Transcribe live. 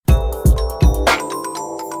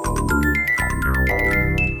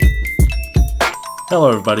Hello,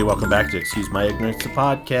 everybody. Welcome back to Excuse My Ignorance, the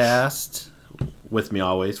podcast. With me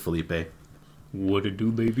always, Felipe. What it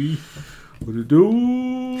do, baby? What it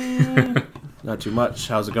do? Not too much.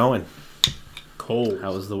 How's it going? Cold.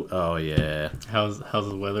 How was the? Oh yeah. How's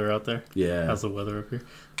the weather out there? Yeah. How's the weather up here?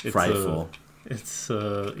 It's frightful.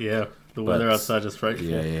 The weather outside is frightful.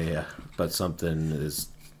 Yeah. But something is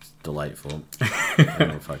delightful. I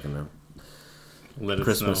don't fucking know.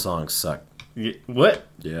 Christmas songs suck. What?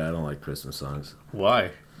 Yeah, I don't like Christmas songs.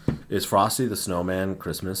 Why? Is Frosty the Snowman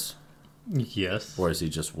Christmas? Yes. Or is he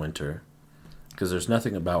just winter? Because there's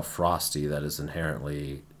nothing about Frosty that is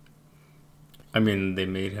inherently... I mean, they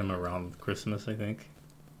made him around Christmas, I think.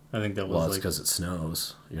 I think that was Well, it's because it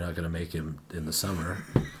snows. You're not going to make him in the summer.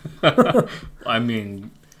 I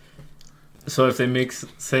mean... So if they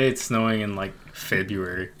say it's snowing in, like,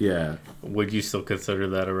 February... Yeah. Would you still consider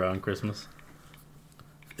that around Christmas?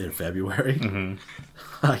 In February?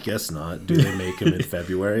 Mm-hmm. I guess not. Do they make him in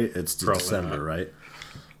February? It's December, not. Right?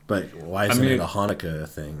 But why isn't it a Hanukkah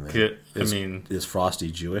thing? Is Frosty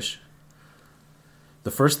Jewish? The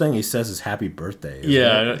first thing he says is "Happy Birthday."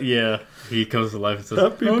 Yeah. He comes to life and says,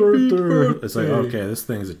 "Happy birthday." It's like, okay, this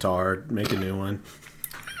thing's a tard. Make a new one.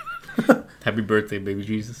 Happy birthday, baby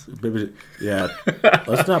Jesus. Yeah.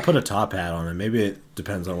 Let's not put a top hat on him. Maybe it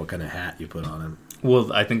depends on what kind of hat you put on him.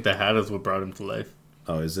 Well, I think the hat is what brought him to life.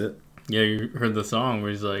 Oh, is it? Yeah, you heard the song where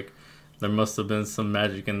he's like, there must have been some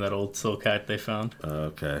magic in that old silk hat they found.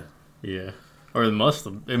 Okay. Yeah. Or it must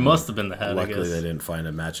have been the hat, Luckily, I guess. they didn't find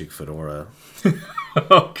a magic fedora.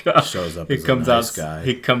 Oh, God. Shows up as a nice guy.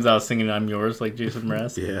 He comes out singing I'm Yours like Jason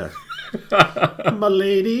Mraz. Yeah. My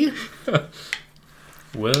lady.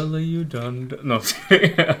 Well, are you done? No.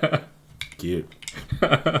 Cute.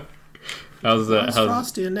 How's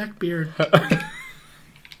Frosty a neckbeard?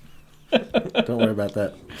 Don't worry about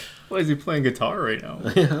that. Why is he playing guitar right now?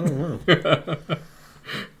 Yeah, I don't know.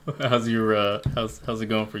 How's it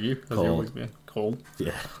going for you? How's your week been? Cold?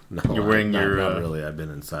 Yeah. No, you're wearing not really. I've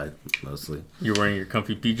been inside mostly. You're wearing your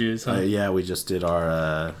comfy PJs, huh? Yeah, we just did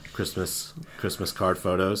our Christmas card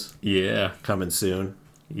photos. Yeah. Coming soon.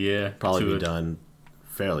 Yeah. Probably be done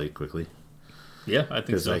fairly quickly. Yeah, I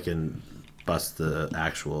think so. Because I can bust the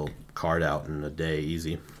actual card out in a day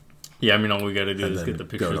easy. Yeah, I mean, all we got to do is get the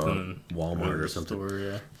pictures go to and then Walmart or something. Store,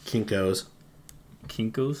 yeah. Kinko's.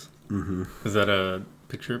 Kinko's? Mm-hmm. Is that a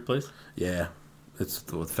picture place? Yeah. It's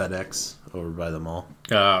with FedEx over by the mall.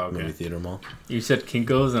 Oh, okay. Movie theater mall. You said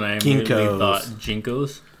Kinko's and I immediately thought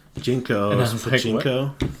Jinkos. Jinkos. And I was like,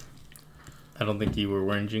 Pachinko. what? I don't think you were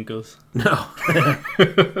wearing Jinkos. No.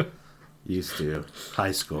 Used to.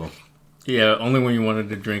 High school. Yeah, only when you wanted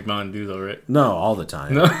to drink Mountain Dew, though, right? No, all the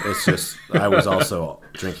time. No. It's just, I was also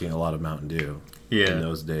drinking a lot of Mountain Dew in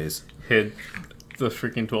those days. Hid the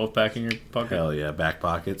freaking 12-pack in your pocket? Hell yeah, back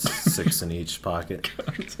pockets, 6 in each pocket.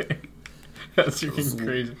 God damn. That's freaking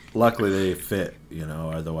crazy. Luckily they fit,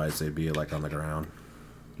 otherwise they'd be like on the ground.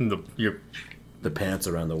 The pants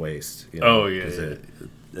around the waist. Oh, yeah.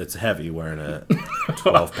 It's heavy wearing a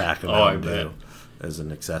 12-pack of Mountain Dew as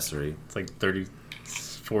an accessory. It's like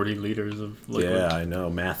 40 liters of liquid. Yeah, I know.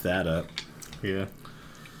 Math that up. Yeah.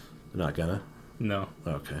 They're not gonna? No.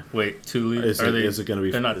 Okay. Wait, 2 liters? Is it gonna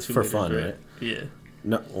be? They're not it's 2 for liters, fun, right? Yeah.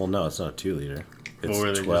 No, well, no, it's not a 2 liter.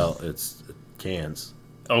 It's 12. It's cans.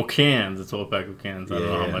 Oh, cans! A 12-pack of cans. I don't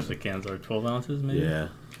know how Yeah. much the cans are. 12 ounces, maybe. Yeah.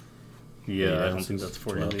 Yeah, I don't think that's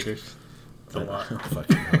 40 liters. It's a lot.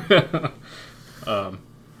 Fucking hell.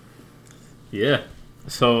 Yeah.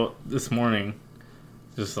 So this morning,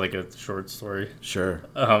 just like a short story. Sure.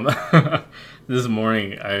 This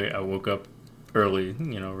morning I woke up early,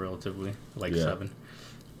 relatively, like 7.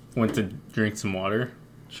 Went to drink some water.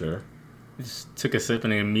 Sure. Just took a sip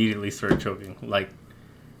and immediately started choking. Like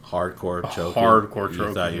hardcore choking. Hardcore choking.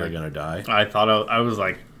 You thought you were gonna die. I thought I was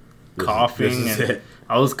like coughing and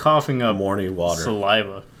I was coughing up morning water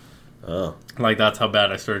saliva. Oh. Like that's how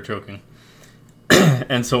bad I started choking.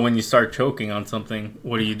 And so when you start choking on something,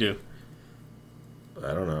 what do?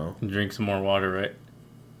 I don't know. Drink some more water, right?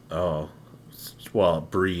 Oh. Well,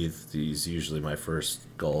 breathe is usually my first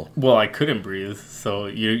goal. Well, I couldn't breathe, so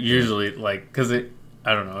you usually because I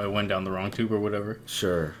don't know, it went down the wrong tube or whatever.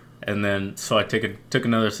 Sure. And then so I took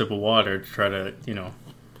another sip of water to try to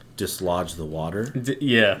dislodge the water.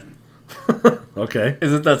 Yeah. Okay.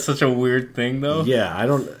 Isn't that such a weird thing though? Yeah,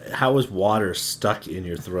 how is water stuck in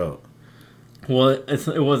your throat? Well,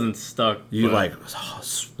 it wasn't stuck. You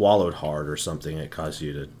swallowed hard or something. It caused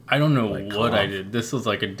you to. I don't know what I did. This was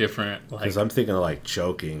like a different. Because I'm thinking of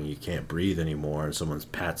choking. You can't breathe anymore, and someone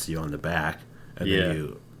pats you on the back, and then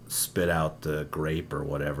you spit out the grape or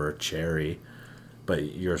whatever cherry, but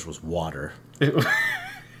yours was water.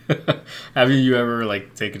 Haven't you ever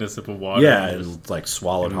like taken a sip of water? Yeah, and like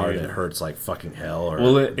swallowed hard and it hurts like fucking hell. Or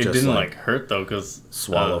well, it didn't like hurt though because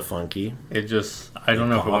swallow funky. It just I don't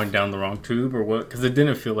know if it went down the wrong tube or what because it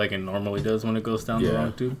didn't feel like it normally does when it goes down the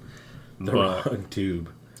wrong tube. Wrong tube.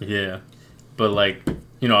 Yeah, but like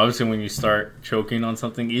obviously when you start choking on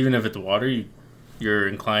something, even if it's water, you're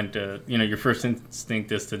inclined to your first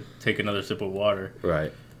instinct is to take another sip of water.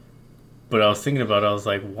 Right. But I was thinking about it. I was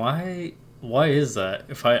like, why is that?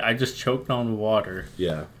 If I just choked on water.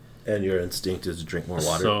 Yeah. And your instinct is to drink more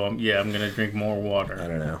water. So, I'm going to drink more water. I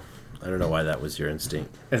don't know why that was your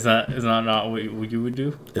instinct. Is that not what you would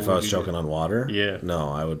do? If I was choking on water? Yeah. No,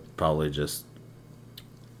 I would probably just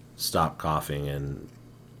stop coughing and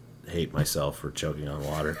hate myself for choking on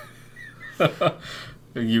water.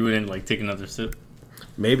 You wouldn't, like, take another sip?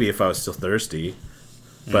 Maybe if I was still thirsty.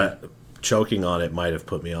 But choking on it might have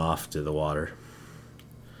put me off to the water.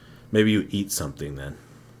 Maybe you eat something then.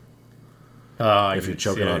 If you're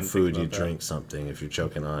choking on food, you drink something. If you're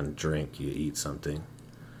choking on drink, you eat something.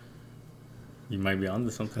 You might be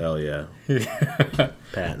onto something. Hell yeah.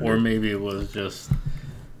 Patent. Or maybe it was just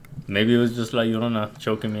La Llorona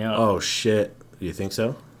choking me out. Oh shit. You think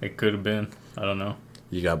so? It could have been. I don't know.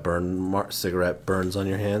 You got cigarette burns on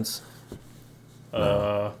your hands?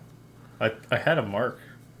 No. I had a mark.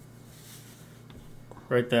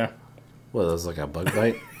 Right there. Well, that was like a bug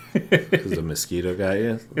bite? Because a mosquito got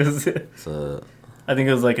you? I think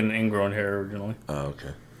it was like an ingrown hair originally. Oh,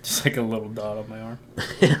 okay. Just like a little dot on my arm.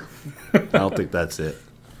 I don't think that's it.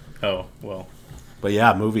 Oh, well. But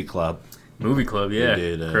yeah, Movie Club. Movie Club, yeah.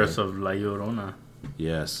 Curse of La Llorona.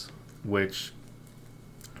 Yes. Which,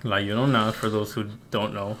 La Llorona, for those who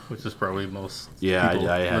don't know, which is probably most Yeah, people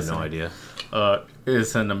I had listening, no idea.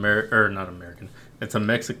 Is an not American. It's a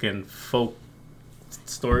Mexican folk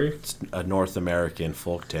story. It's a North American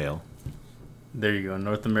folk tale. There you go,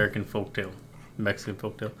 North American folk tale. Mexican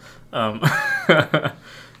folk tale.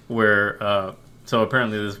 Where, so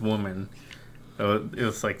apparently this woman, it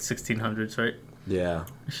was like 1600s, right? Yeah.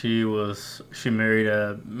 She married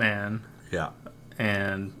a man. Yeah.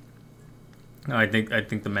 And I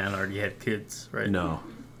think the man already had kids, right? No.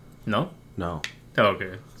 No? No. Oh,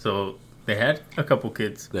 okay. So they had a couple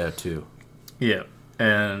kids. They had two. Yeah.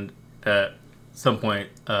 And at some point,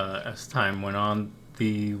 as time went on,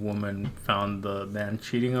 the woman found the man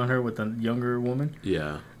cheating on her with a younger woman.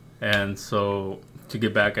 Yeah. And so to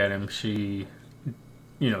get back at him, she,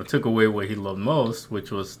 took away what he loved most,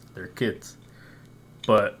 which was their kids.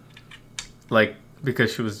 But, like,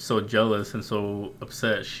 because she was so jealous and so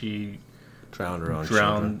upset, she drowned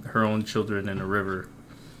her own children in a river.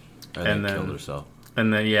 And then killed herself.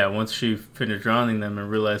 And then, yeah, once she finished drowning them and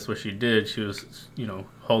realized what she did, she was,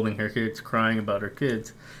 holding her kids, crying about her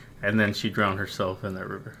kids. And then she drowned herself in that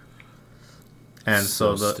river. And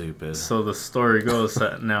stupid. So the story goes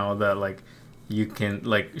that now that, like, you can,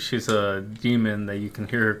 like, she's a demon that you can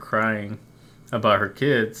hear her crying about her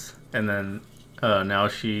kids. And then now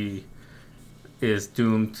she is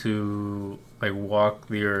doomed to, like, walk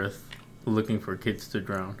the earth looking for kids to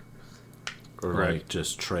drown. Or, like,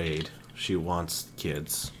 just trade. She wants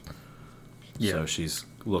kids. Yeah. So she's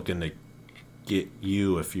looking to get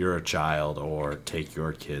you if you're a child or take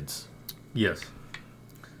your kids. Yes.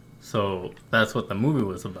 So that's what the movie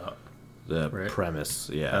was about. The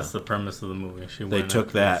premise, yeah. That's the premise of the movie. They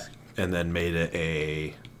took that and then made it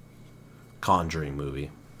a Conjuring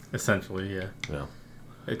movie. Essentially, yeah. Yeah.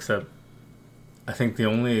 Except, I think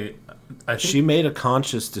she made a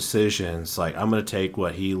conscious decision. It's like, I'm going to take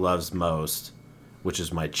what he loves most, which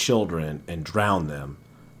is my children, and drown them.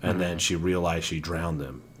 And then she realized she drowned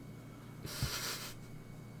them.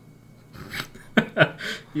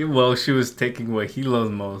 Well, she was taking what he loves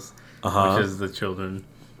most, which is the children,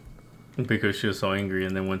 because she was so angry.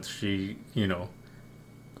 And then once she,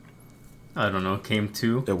 I don't know, came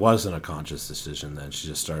to... It wasn't a conscious decision then. She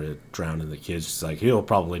just started drowning the kids. She's like, he'll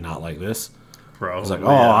probably not like this. Bro. I was like,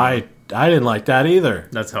 I didn't like that either.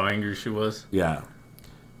 That's how angry she was? Yeah.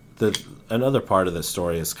 Another part of the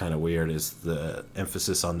story is kind of weird is the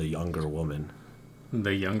emphasis on the younger woman.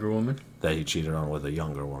 The younger woman? That he cheated on with a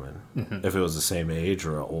younger woman. Mm-hmm. If it was the same age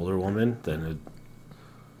or an older woman, then it...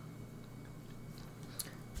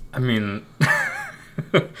 I mean,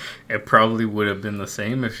 it probably would have been the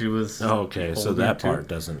same if she was... Oh, okay, so that part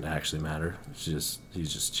doesn't actually matter. He's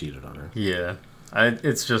just cheated on her. Yeah.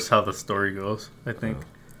 It's just how the story goes, I think.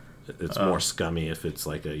 It's more scummy if it's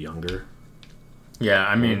like a younger... Yeah,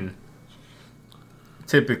 I mean,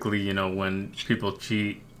 typically, when people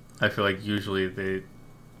cheat, I feel like usually they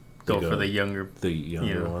go for the younger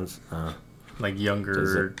ones, like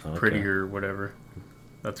younger, prettier, whatever.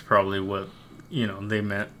 That's probably what they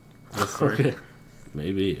meant. The story. Okay.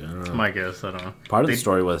 Maybe. I don't know. It's my guess. I don't know. Part of the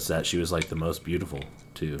story was that she was like the most beautiful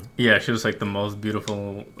too. Yeah, she was like the most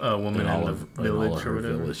beautiful woman in the village or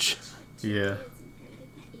whatever. Village. Yeah.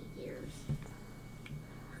 8 years.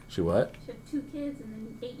 She what? She had 2 kids, and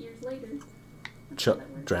then 8 years later,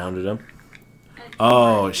 Drowned them.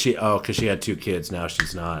 Oh, because she had 2 kids. Now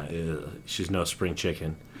she's not. She's no spring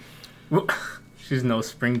chicken. She's no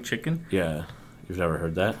spring chicken? Yeah. You've never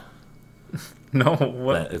heard that? No,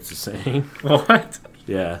 what? That it's a saying. What?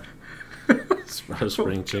 Yeah.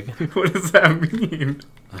 Spring chicken. What does that mean?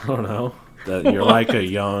 I don't know. That you're like a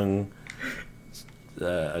young,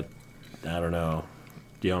 I don't know,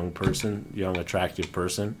 young person, young attractive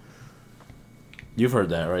person. You've heard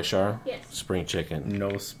that, right, Shara? Yes. Spring chicken.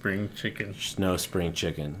 No spring chicken. No spring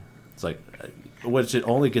chicken. It's like, which it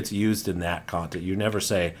only gets used in that context. You never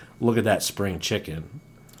say, "Look at that spring chicken."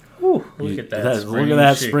 Ooh, look at that. Look at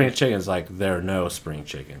that spring chicken. It's like they're no spring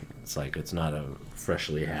chicken. It's like it's not a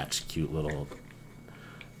freshly hatched, cute little.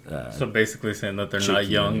 So basically, saying that they're not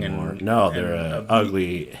young anymore. No, they're an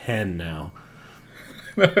ugly hen now.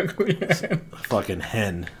 Ugly hen. A fucking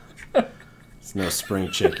hen. It's no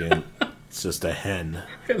spring chicken. It's just a hen.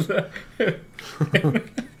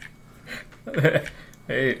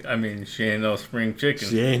 Hey, I mean, she ain't no spring chicken.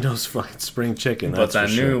 She ain't no fucking spring chicken. But that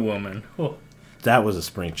new woman. Oh. That was a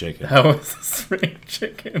spring chicken. That was a spring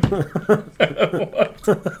chicken. What?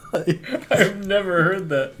 I've never heard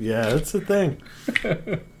that. Yeah, that's the thing.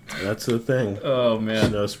 That's the thing. Oh,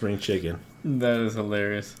 man. No spring chicken. That is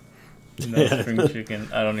hilarious. No spring chicken.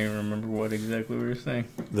 I don't even remember what exactly we were saying.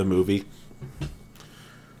 The movie.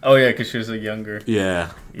 Oh, yeah, because she was a younger. Yeah.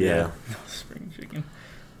 No spring chicken.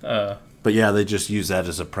 But yeah, they just use that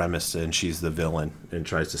as a premise, and she's the villain and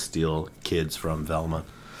tries to steal kids from Velma.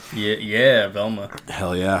 Yeah, Velma.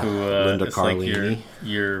 Hell yeah. Who, Linda Carlini. Like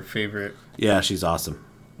your favorite. Yeah, she's awesome.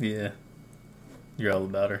 Yeah. You're all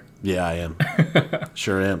about her. Yeah, I am.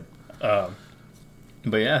 Sure am.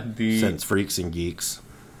 But yeah, Since Freaks and Geeks.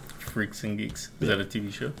 Freaks and Geeks. Is that a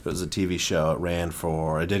TV show? It was a TV show. It ran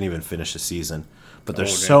it didn't even finish a season. But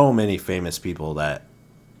there's so many famous people that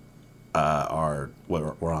were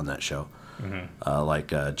on that show. Mm-hmm.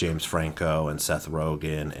 Like James Franco and Seth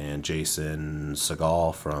Rogen and Jason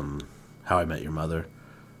Segel from How I Met Your Mother.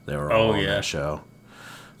 They were all on that show.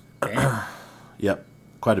 Damn. Yep.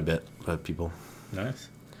 Quite a bit of people. Nice.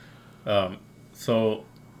 So,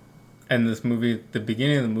 in this movie, the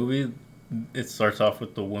beginning of the movie, it starts off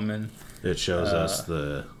with the woman. It shows us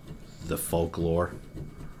the folklore.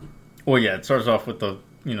 Well, yeah, it starts off with the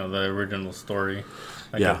original story.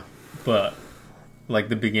 But like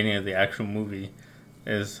the beginning of the actual movie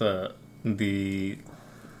is the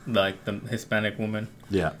Hispanic woman.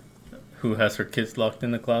 Yeah. Who has her kids locked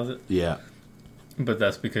in the closet. Yeah. But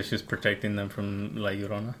that's because she's protecting them from La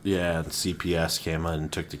Llorona. Yeah, and CPS came in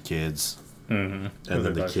and took the kids. Mm-hmm. And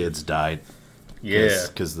then the kids died. Yeah.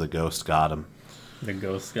 Because the ghost got them. The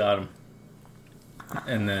ghost got them.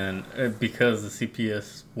 And then because the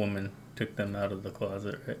CPS woman took them out of the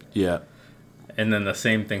closet, right? Yeah. And then the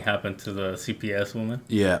same thing happened to the CPS woman?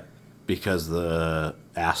 Yeah. Because the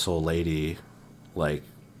asshole lady, was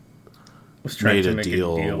trying to make a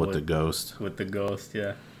deal with the ghost. With the ghost,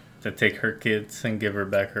 yeah. To take her kids and give her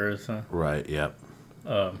back hers, huh? Right, yep.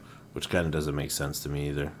 Which kind of doesn't make sense to me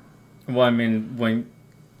either. Well, I mean, when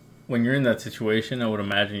you're in that situation, I would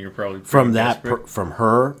imagine you're probably from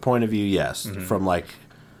her point of view, yes. Mm-hmm. From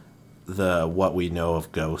what we know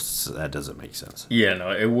of ghosts, that doesn't make sense. Yeah,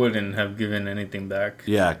 no, it wouldn't have given anything back.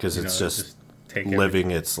 Yeah, because it's just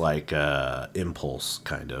living its impulse,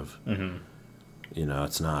 kind of. Mm-hmm.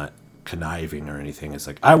 It's not conniving or anything. It's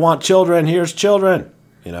like, I want children. Here's children.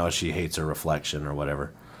 She hates her reflection or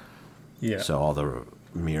whatever. Yeah. So all the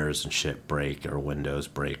mirrors and shit break, or windows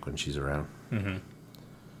break when she's around. Mm-hmm.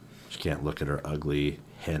 She can't look at her ugly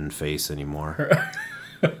hen face anymore.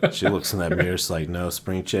 She looks in that mirror, it's like, no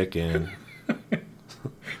spring chicken.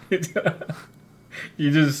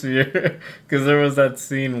 You just see her. Because there was that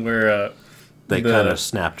scene where... they kind of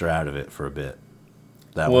snapped her out of it for a bit.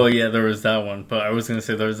 Yeah, there was that one. But I was going to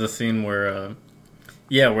say there was a scene where...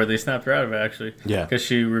 where they snapped her out of it, actually. Yeah. Because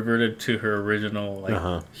she reverted to her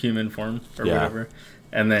original human form or whatever.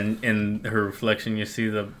 And then in her reflection, you see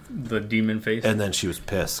the demon face. And then she was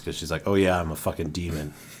pissed because she's like, oh yeah, I'm a fucking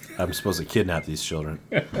demon. I'm supposed to kidnap these children.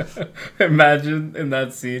 Imagine in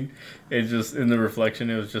that scene, in the reflection,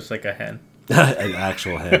 it was just like a hen. An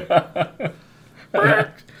actual hen.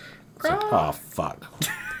 It's like, oh, fuck.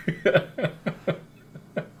 I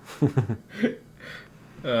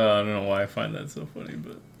don't know why I find that so funny,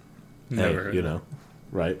 but never heard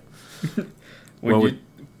right?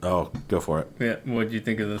 Oh, go for it. Yeah, what did you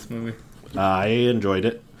think of this movie? I enjoyed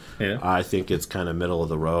it. Yeah. I think it's kind of middle of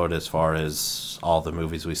the road as far as all the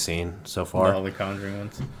movies we've seen so far. All the Conjuring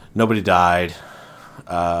ones. Nobody died.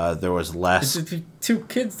 There was less. Two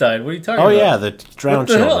kids died. What are you talking Oh about? yeah, the drowned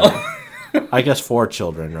What the children. I guess 4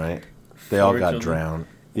 children, right? They all got drowned.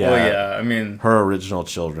 Yeah. Well, yeah. I mean, her original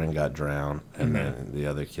children got drowned, and then the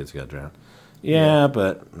other kids got drowned. Yeah,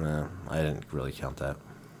 but I didn't really count that.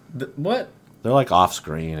 What? They're like off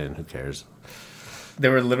screen, and who cares? They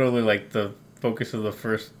were literally like the focus of the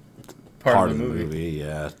first part of the movie.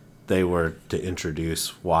 Yeah, they were to introduce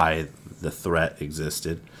why the threat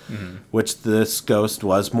existed, which this ghost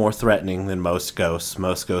was more threatening than most ghosts.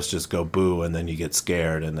 Most ghosts just go boo, and then you get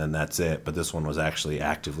scared, and then that's it. But this one was actually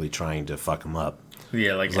actively trying to fuck them up.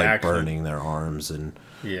 Yeah, like, it was like burning their arms and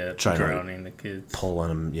drowning the kids, pulling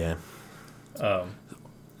them. Yeah.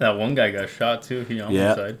 That one guy got shot too. He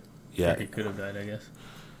almost died. Yeah, or he could have died, I guess.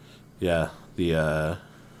 Yeah, the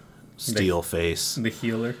steel face, the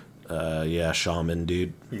healer. Shaman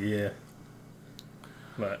dude. Yeah,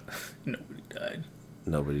 but nobody died.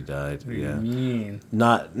 Nobody died. What do yeah, you mean?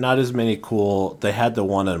 Not as many cool. They had the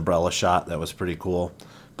one umbrella shot that was pretty cool,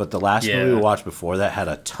 but the last movie we watched before that had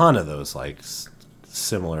a ton of those like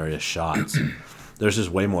similar-ish shots. There's just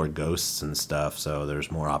way more ghosts and stuff, so there's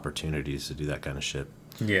more opportunities to do that kind of shit.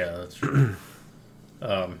 Yeah, that's true.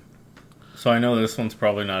 So I know this one's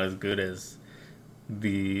probably not as good as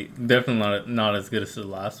definitely not as good as the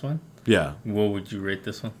last one. Yeah. What would you rate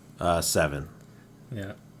this one? 7.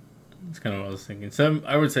 Yeah, that's kind of what I was thinking.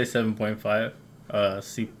 I would say 7.5.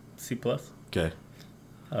 C plus. Okay.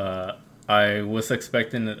 I was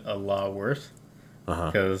expecting it a lot worse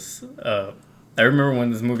because Uh-huh. I remember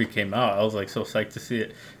when this movie came out, I was like so psyched to see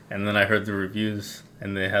it, and then I heard the reviews,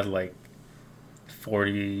 and they had like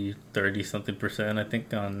 40, 30 something % I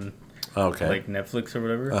think on like Netflix or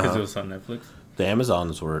whatever, because it was on Netflix. The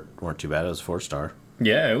Amazons weren't too bad. It was 4-star.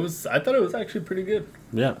 Yeah, it was. I thought it was actually pretty good.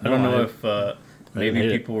 Yeah, I don't know if maybe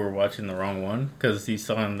people were watching the wrong one, because you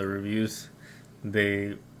saw in the reviews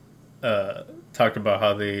they talked about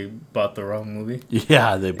how they bought the wrong movie.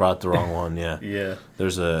 Yeah, they brought the wrong one. Yeah. Yeah.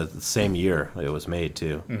 There's the same year it was made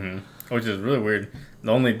too. Which is really weird.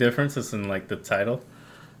 The only difference is in like the title.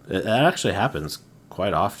 It actually happens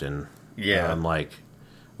quite often. Yeah. Like,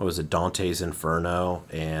 what was it? Dante's Inferno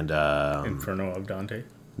and Inferno of Dante.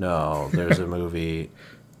 No, there's a movie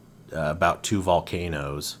about 2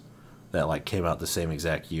 volcanoes that like came out the same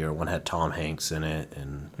exact year. One had Tom Hanks in it,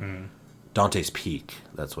 and Dante's Peak.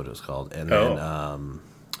 That's what it was called. And then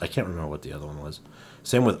I can't remember what the other one was.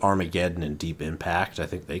 Same with Armageddon and Deep Impact. I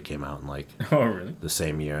think they came out in like the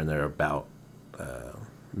same year, and they're about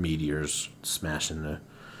meteors smashing the.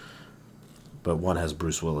 But one has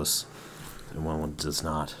Bruce Willis, and one does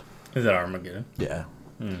not. Is that Armageddon? Yeah.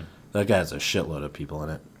 That guy has a shitload of people in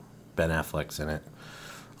it. Ben Affleck's in it.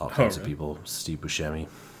 All kinds of people. Steve Buscemi.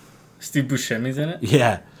 Steve Buscemi's in it?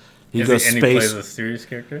 Yeah. He plays a serious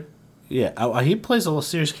character? Yeah. He plays all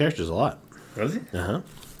serious characters a lot. Does he? Uh-huh.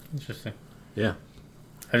 Interesting. Yeah.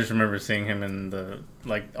 I just remember seeing him in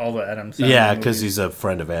all the Adam Sandler Yeah, because he's a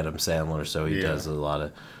friend of Adam Sandler, so he does a lot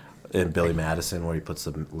of... In Billy Madison, where he puts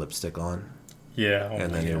the lipstick on. Yeah. Oh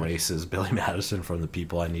and then he erases Billy Madison from the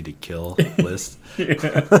people I need to kill list. He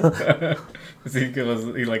calls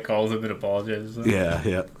him and apologizes.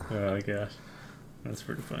 Yeah. Oh my gosh. That's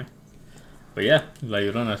pretty funny. But yeah, La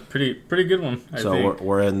Llorona is pretty good one. I think.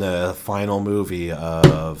 We're in the final movie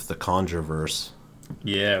of the Conjureverse.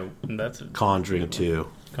 Yeah, that's Conjuring 2.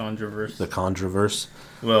 Conjureverse. The Conjureverse.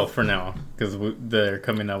 Well, for now, because they're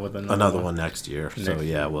coming out with another one next year.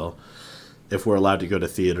 Well, if we're allowed to go to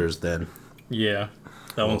theaters, then yeah,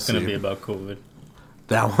 that one's going to be about COVID.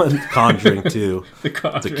 That one, Conjuring 2.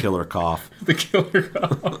 The Killer Cough. The Killer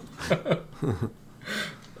Cough.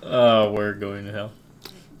 Oh, we're going to hell.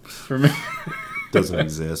 For me, doesn't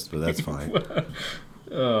exist, but that's fine.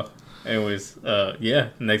 Anyways,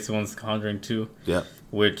 next one's Conjuring 2. Yeah,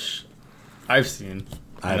 which I've seen.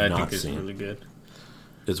 I have not think it's seen. Really good.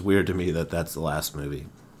 It's weird to me that that's the last movie.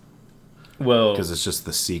 Well, because it's just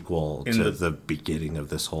the sequel to the beginning of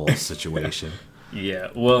this whole situation. Yeah.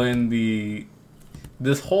 Well,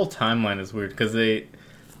 this whole timeline is weird because they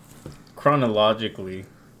chronologically.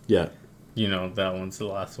 Yeah. That one's the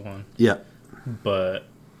last one. Yeah. But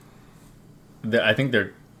I think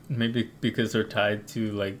they're maybe because they're tied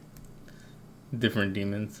to like different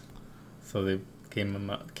demons, so they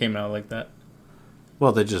came out like that.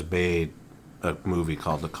 Well, they just made a movie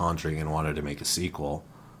called The Conjuring and wanted to make a sequel,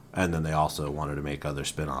 and then they also wanted to make other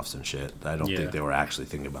spin-offs and shit. I don't think they were actually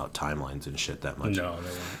thinking about timelines and shit that much. No, they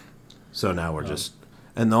weren't. So now we're just...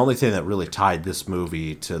 And the only thing that really tied this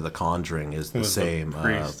movie to The Conjuring is the same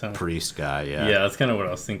the priest guy. Yeah, yeah, that's kind of what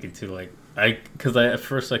I was thinking too. Like, because at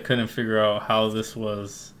first I couldn't figure out how this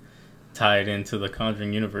was tied into the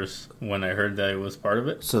Conjuring universe when I heard that it was part of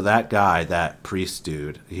it. So that guy, that priest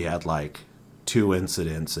dude, he had like 2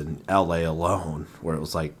 incidents in L.A. alone where it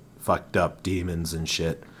was like fucked up demons and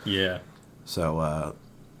shit. Yeah. So,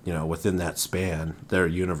 within that span, their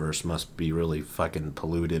universe must be really fucking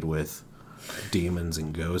polluted with demons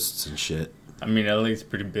and ghosts and shit. I mean, LA's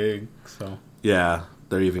pretty big, so. Yeah,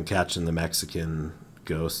 they're even catching the Mexican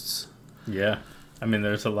ghosts. Yeah. I mean,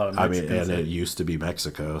 there's a lot of Mexicans. And it used to be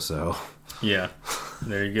Mexico, so. Yeah.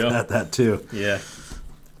 There you go. that too. Yeah.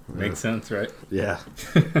 Makes sense, right? Yeah.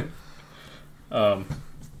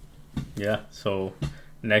 Yeah, so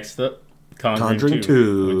next up, Conjuring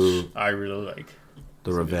 2, which I really like.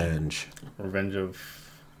 The Revenge. Revenge of...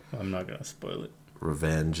 I'm not going to spoil it.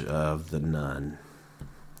 Revenge of the Nun.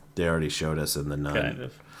 They already showed us in the Nun. Kind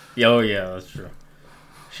of. Yeah, oh, yeah, that's true.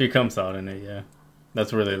 She comes out in it, yeah.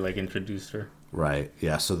 That's where they, like, introduced her. Right,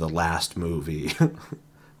 yeah, so the last movie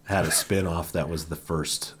had a spin-off that was the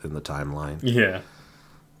first in the timeline. Yeah.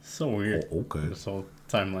 So weird. Oh, okay. This whole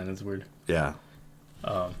timeline is weird. Yeah.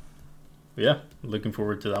 Yeah, looking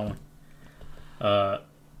forward to that one.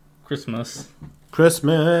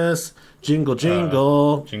 Christmas! Jingle,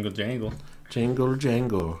 jingle! Jingle jangle. Jingle,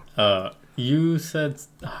 jangle. You said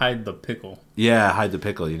hide the pickle. Yeah, hide the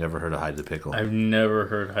pickle. You never heard of hide the pickle? I've never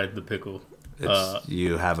heard hide the pickle.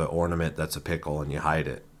 You have an ornament that's a pickle and you hide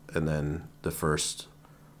it. And then the first,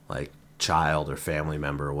 like, child or family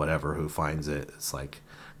member or whatever who finds it, it's like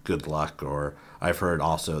good luck. Or I've heard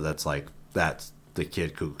also that's the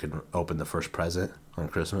kid who can open the first present on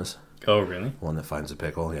Christmas. Oh, really? One that finds a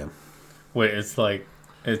pickle, yeah. Wait, it's a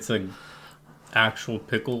actual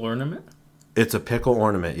pickle ornament? It's a pickle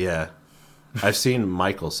ornament, yeah. I've seen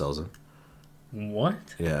Michael sells them. What?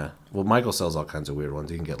 Yeah. Well, Michael sells all kinds of weird ones.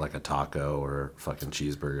 You can get like a taco or fucking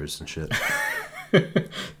cheeseburgers and shit.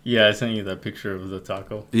 Yeah, I sent you that picture of the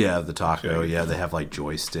taco. Yeah, the taco. Yeah, they have like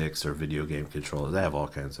joysticks or video game controllers. They have all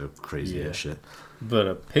kinds of crazy shit. But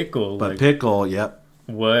a pickle. But pickle, yep.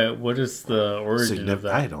 What is the origin of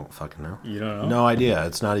that? I don't fucking know. You don't know? No idea.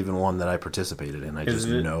 It's not even one that I participated in. I just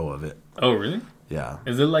know of it. Oh, really? Yeah.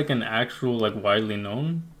 Is it like an actual, like, widely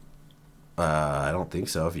known? I don't think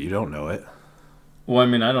so. If you don't know it. Well, I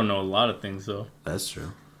mean, I don't know a lot of things, though. That's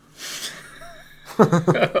true.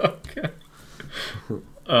 Okay.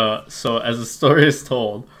 So, as the story is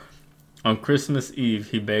told, on Christmas Eve,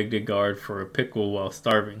 he begged a guard for a pickle while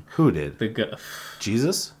starving. Who did?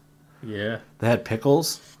 Jesus? Yeah. They had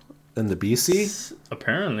pickles in the BC?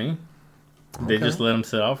 Apparently. Okay. They just let them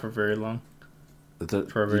sit out for very long.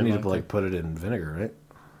 You need to like put it in vinegar, right?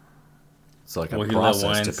 It's like a process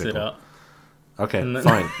wine to pickle. Sit out. Okay,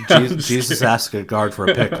 fine. Jesus asked a guard for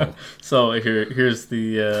a pickle. So here's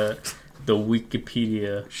the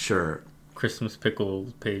Wikipedia Christmas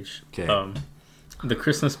pickle page. Okay. The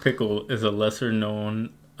Christmas pickle is a lesser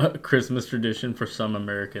known Christmas tradition for some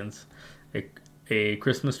Americans. A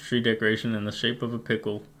Christmas tree decoration in the shape of a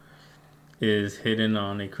pickle is hidden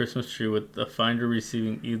on a Christmas tree, with the finder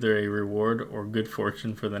receiving either a reward or good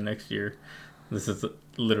fortune for the next year. This is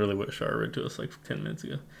literally what Shar read to us like 10 minutes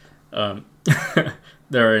ago.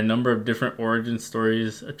 There are a number of different origin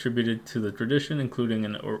stories attributed to the tradition, including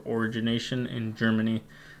an origination in Germany.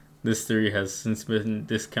 This theory has since been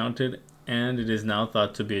discounted, and it is now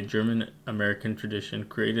thought to be a German-American tradition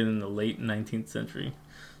created in the late 19th century,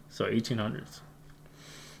 so 1800s.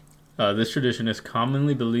 This tradition is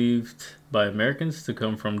commonly believed by Americans to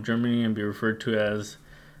come from Germany and be referred to as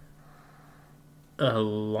a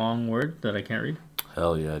long word that I can't read.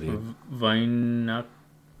 Hell yeah, dude. Weihnachtskirk.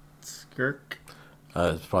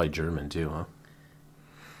 It's probably German too, huh?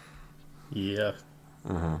 Yeah.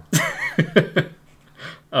 Mm-hmm.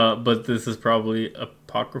 But this is probably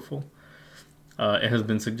apocryphal. It has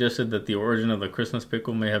been suggested that the origin of the Christmas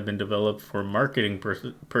pickle may have been developed for marketing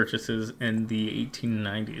purchases in the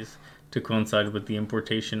 1890s to coincide with the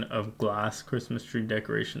importation of glass Christmas tree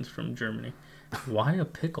decorations from Germany. Why a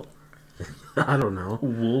pickle? I don't know.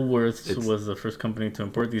 Woolworths was the first company to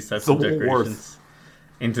import these types of decorations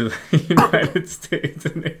into the United States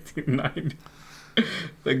in 1890.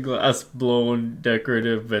 The glass-blown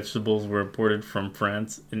decorative vegetables were imported from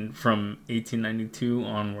France from 1892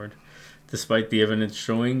 onward. Despite the evidence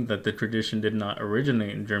showing that the tradition did not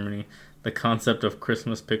originate in Germany, the concept of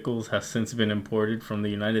Christmas pickles has since been imported from the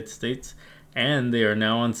United States, and they are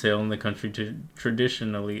now on sale in the country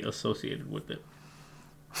traditionally associated with it.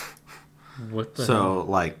 What the hell?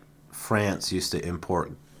 Like, France used to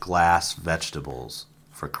import glass vegetables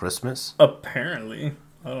for Christmas. Apparently.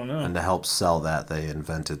 I don't know. And to help sell that, they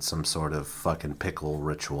invented some sort of fucking pickle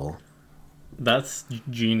ritual. That's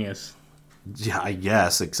genius. Yeah, I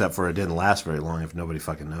guess, except for it didn't last very long if nobody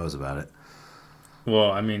fucking knows about it.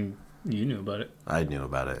 Well, I mean, you knew about it. I knew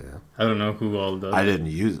about it, yeah. I don't know who all does. I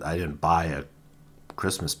didn't buy a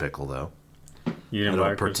Christmas pickle, though. You didn't I buy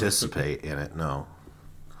don't a Christmas participate in it, no.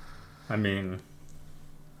 I mean...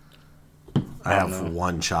 I have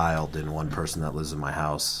one child and one person that lives in my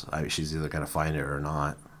house. She's either going to find it or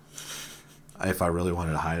not. If I really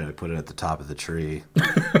wanted to hide it, I'd put it at the top of the tree.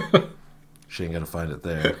 She ain't going to find it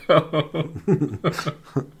there.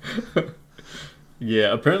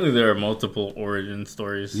 Yeah, apparently there are multiple origin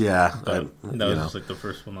stories. Yeah. But that was just like the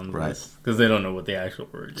first one on the right. list. Because they don't know what the actual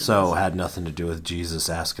origin is. So it had nothing to do with Jesus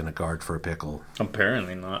asking a guard for a pickle.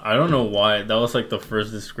 Apparently not. I don't know why. That was like the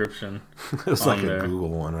first description. It was like a Google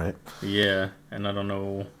one, right? Yeah, and I don't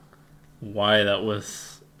know why that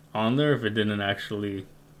was on there if it didn't actually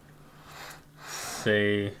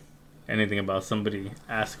say anything about somebody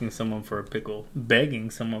asking someone for a pickle,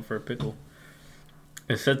 begging someone for a pickle.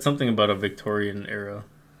 It said something about a Victorian era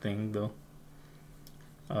thing, though.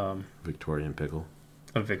 Victorian pickle.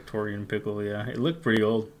 A Victorian pickle, yeah. It looked pretty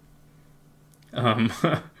old.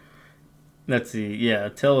 Let's see. Yeah, a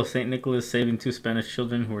tale of St. Nicholas saving 2 Spanish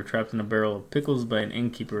children who were trapped in a barrel of pickles by an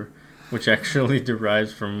innkeeper, which actually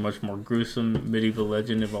derives from a much more gruesome medieval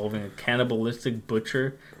legend involving a cannibalistic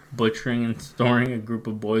butcher butchering and storing a group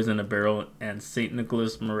of boys in a barrel, and St.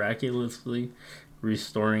 Nicholas miraculously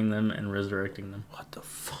restoring them and resurrecting them. What the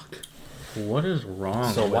fuck? What is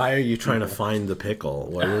wrong? So why are you trying to find the pickle?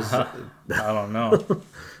 What is it? I don't know.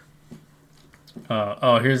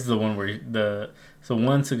 Here's the one where so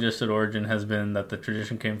one suggested origin has been that the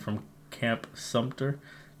tradition came from Camp Sumter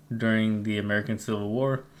during the American Civil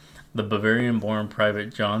War. The Bavarian-born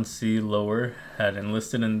Private John C. Lower had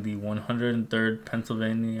enlisted in the 103rd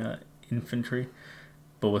Pennsylvania Infantry,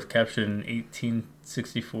 but was captured in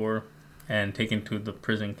 1864 and taken to the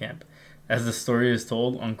prison camp. As the story is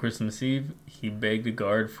told, on Christmas Eve, he begged a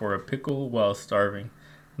guard for a pickle while starving.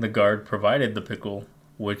 The guard provided the pickle,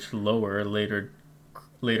 which Lower later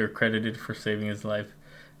credited for saving his life.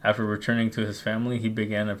 After returning to his family, he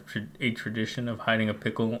began a tradition of hiding a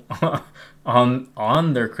pickle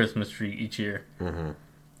on their Christmas tree each year. Mm-hmm.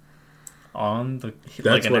 On the That's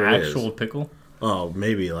like an what it actual is. pickle. Oh,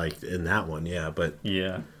 maybe like in that one, yeah. But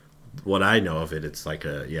Yeah. what I know of it, it's like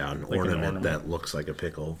an Like ornament that looks like a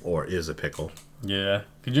pickle or is a pickle. Yeah.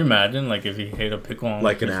 Could you imagine, like, if he hid a pickle on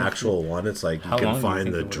Like the an Christmas actual one, it's like How you long can do you find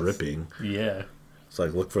think the it was? dripping. tree? Yeah. It's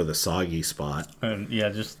like look for the soggy spot. And yeah,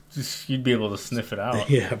 just you'd be able to sniff it out.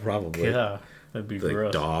 Yeah, probably. Yeah. That'd be The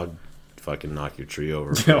gross. dog fucking knock your tree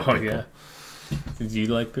over. for a Oh, pickle. yeah. Did you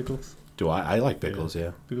like pickles? Do I like pickles,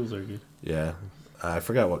 yeah. Pickles are good. Yeah. I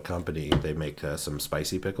forgot what company they make some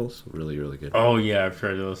spicy pickles. Really, really good. Oh, yeah, I've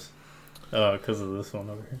tried those. Because of this one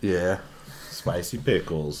over here. Yeah. Spicy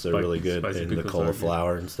pickles. They're really good. Spicy And the pickles are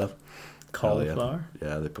cauliflower and stuff. Hell yeah. Cauliflower?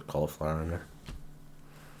 Yeah, they put cauliflower in there.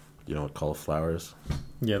 You know what cauliflower is?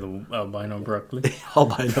 Yeah, the albino broccoli.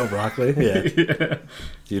 Albino broccoli? Yeah. Yeah.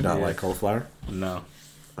 Do you not like cauliflower? No.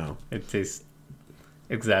 Oh. It tastes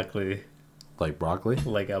exactly Like broccoli?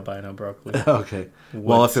 like albino broccoli. Okay. Would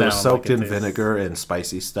Well, if it was sound soaked like it in tastes- vinegar and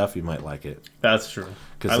spicy stuff, you might like it. That's true.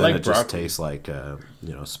 Because I then like it broccoli. just tastes like,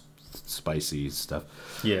 spicy stuff.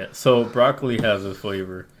 Yeah, so broccoli has a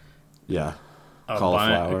flavor. Yeah.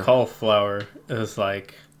 Cauliflower. Cauliflower is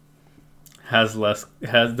like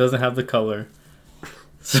doesn't have the color.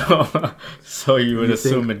 So you would You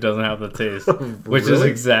assume think- it doesn't have the taste, which is Really?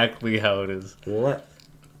 exactly how it is. What?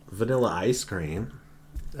 Vanilla ice cream?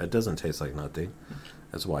 That doesn't taste like nothing.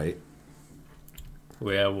 That's white.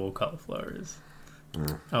 Yeah, well, cauliflower is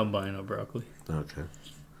albino broccoli. Okay.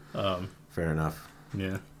 Fair enough.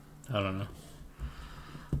 Yeah, I don't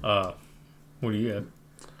know. What do you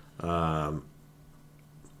have?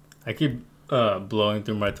 I keep blowing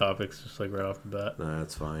through my topics just like right off the bat. No,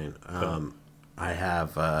 that's fine. I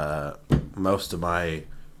have most of my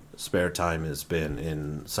spare time has been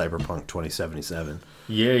in Cyberpunk 2077.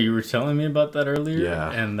 Yeah, you were telling me about that earlier.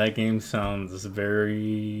 Yeah. And that game sounds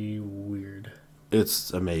very weird.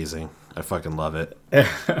 It's amazing. I fucking love it.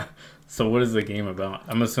 So what is the game about?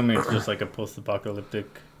 I'm assuming it's just like a post-apocalyptic.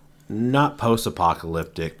 Not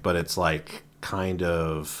post-apocalyptic, but it's like kind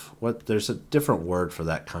of there's a different word for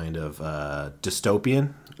that kind of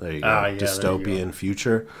dystopian. There you go. Yeah, there you Dystopian go.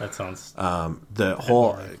 future. That sounds. The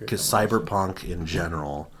whole more accurate because than what I cyberpunk in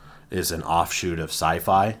general is an offshoot of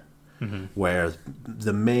sci-fi, Mm-hmm. where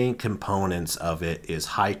the main components of it is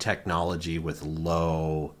high technology with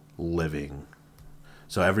low living.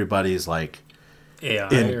 So everybody's like AI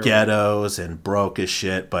in ghettos and broke as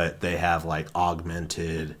shit, but they have like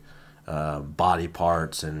augmented body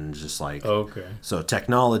parts and just like so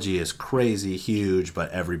technology is crazy huge,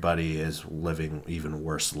 but everybody is living even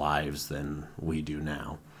worse lives than we do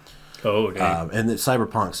now. And the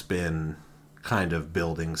Cyberpunk's been kind of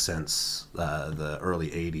building since the early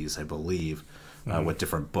 80s, I believe, with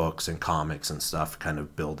different books and comics and stuff, kind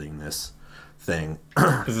of building this thing.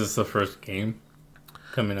 Is this the first game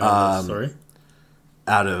coming out of the story?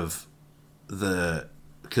 Out of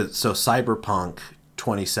so Cyberpunk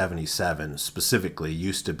 2077 specifically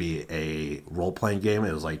used to be a role-playing game.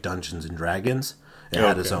 It was like Dungeons and Dragons. It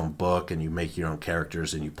had its own book, and you make your own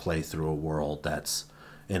characters, and you play through a world that's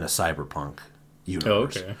in a cyberpunk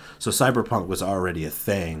universe. So Cyberpunk was already a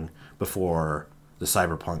thing before the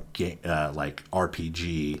Cyberpunk game, like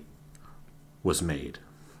RPG was made.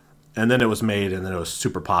 And then it was made, and then it was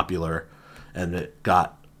super popular, and it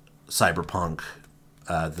got Cyberpunk,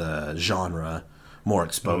 the genre, more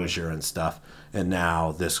exposure and stuff. And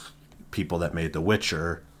now people that made The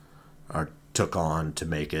Witcher took on to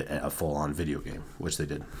make it a full-on video game, which they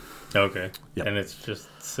did. Yep. And it's just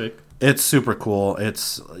sick. It's super cool.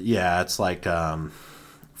 It's like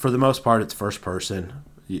for the most part it's first person,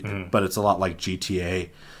 but it's a lot like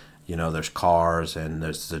GTA. You know, there's cars and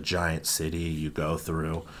there's a giant city you go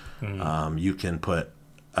through. You can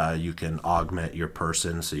you can augment your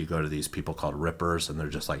person, so you go to these people called Rippers, and they're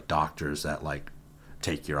just like doctors that like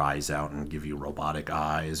take your eyes out and give you robotic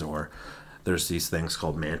eyes. Or there's these things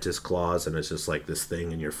called mantis claws, and it's just like this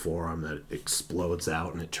thing in your forearm that explodes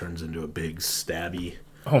out and it turns into a big stabby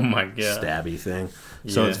thing.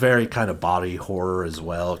 So it's very kind of body horror as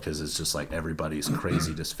well, because it's just like everybody's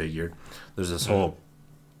crazy disfigured. There's this whole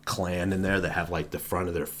clan in there that have like the front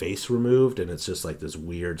of their face removed, and it's just like this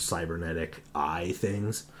weird cybernetic eye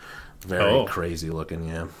things. Very crazy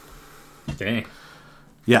looking. Dang.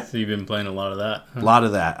 Yeah. So you've been playing a lot of that. A lot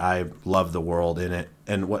of that. I love the world in it.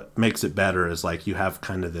 And what makes it better is like you have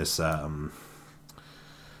kind of this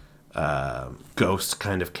ghost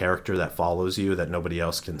kind of character that follows you that nobody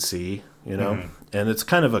else can see, you know? And it's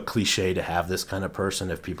kind of a cliche to have this kind of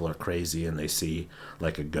person if people are crazy and they see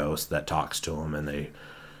like a ghost that talks to them and they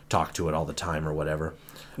talk to it all the time or whatever.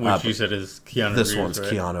 Which you said is Keanu Reeves, This one's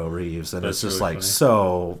right? Keanu Reeves, and That's it's just really like funny.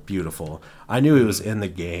 so beautiful. I knew he was in the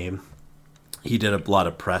game. He did a lot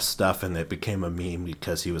of press stuff, and it became a meme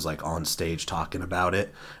because he was like on stage talking about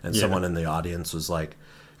it, and someone in the audience was like,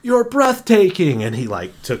 "You're breathtaking," and he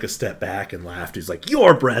like took a step back and laughed. He's like,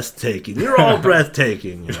 "You're breathtaking. You're all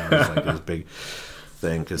breathtaking." You know, it was like this big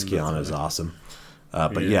thing because Keanu's awesome.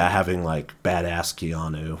 But having like badass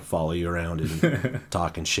Keanu follow you around and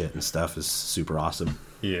talking shit and stuff is super awesome.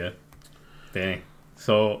 Yeah. Dang.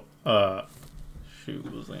 So, what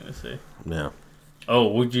was I gonna say? Yeah.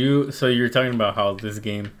 Oh, so you're talking about how this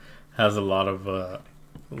game has a lot of,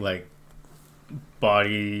 like,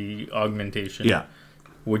 body augmentation. Yeah.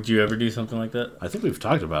 Would you ever do something like that? I think we've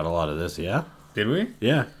talked about a lot of this, yeah? Did we?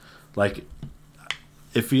 Yeah. Like,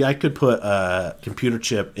 if I could put a computer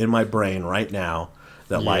chip in my brain right now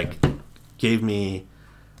that, like, gave me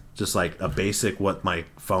just, like, a basic what my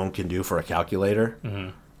phone can do for a calculator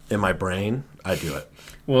in my brain, I'd do it.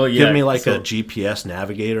 Well, yeah. Give me, like, a GPS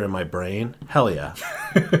navigator in my brain. Hell yeah.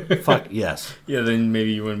 Fuck, yes. Yeah, then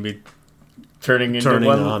maybe you wouldn't be turning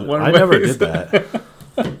on. one I never did that.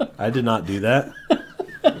 I did not do that.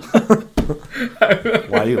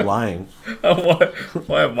 Why are you lying?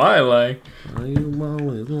 Why am I lying? Why you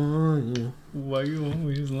always lying? Why you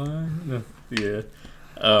always lying? No. Yeah.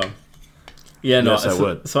 Yeah, no. Yes, I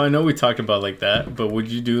would. So I know we talked about like that, but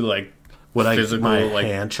would you do like would physical, I get my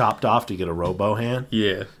hand chopped off to get a robo hand?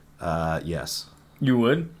 Yeah. Yes. You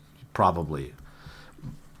would? Probably.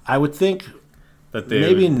 I would think that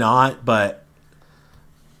maybe not, but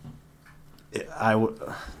I would.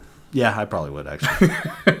 Yeah, I probably would actually.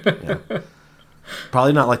 Yeah.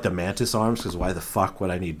 Probably not like the mantis arms, because why the fuck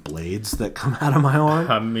would I need blades that come out of my arm?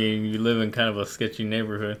 I mean, you live in kind of a sketchy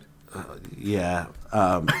neighborhood. Yeah,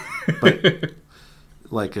 but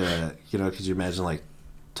like could you imagine like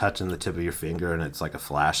touching the tip of your finger and it's like a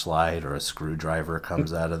flashlight or a screwdriver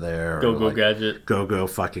comes out of there? Go gadget. Go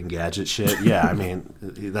fucking gadget shit. Yeah, I mean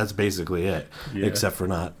that's basically it. Yeah. Except for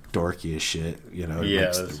not dorky as shit. You know,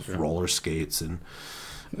 yeah, that's true. Roller skates and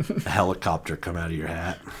a helicopter come out of your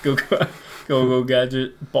hat. Go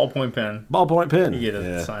gadget. Ballpoint pen. Ballpoint pen. You get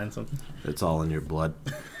to sign something. It's all in your blood.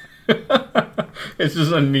 It's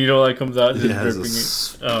just a needle that comes out, just dripping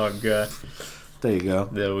it. Oh god. There you go.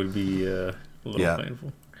 That would be a little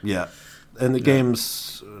painful. Yeah, and the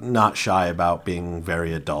game's not shy about being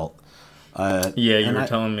very adult. Yeah, you were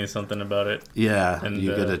telling me something about it. Yeah, and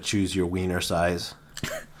you got to choose your wiener size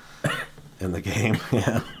in the game.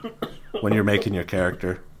 Yeah, when you're making your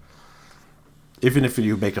character. Even if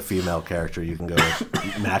you make a female character, you can go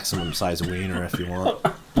with maximum size wiener if you want.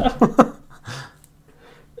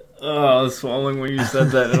 Oh, I was swallowing when you said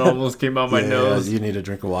that. It almost came out my nose. You need a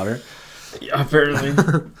drink of water? Yeah, apparently.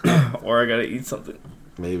 Or I gotta eat something.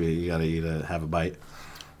 Maybe you gotta have a bite.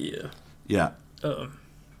 Yeah. Yeah.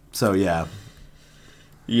 So, yeah.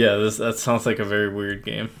 Yeah, that sounds like a very weird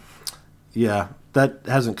game. Yeah, that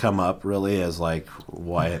hasn't come up really as, like,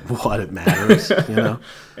 what it matters, you know?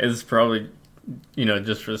 It's probably...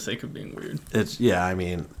 just for the sake of being weird. It's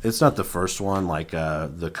not the first one. Like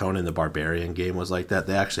the Conan the Barbarian game was like that.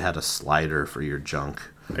 They actually had a slider for your junk.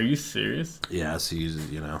 Are you serious? Yeah, so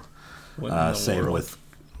same world? with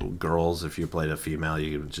girls. If you played a female,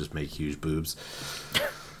 you could just make huge boobs.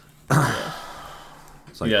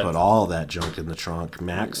 It's like put all that junk in the trunk,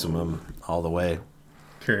 maximum all the way.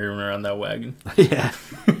 Carrying around that wagon. Yeah.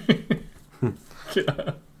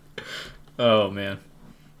 Oh man.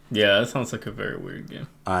 Yeah, that sounds like a very weird game.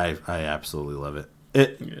 I absolutely love it.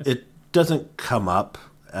 It doesn't come up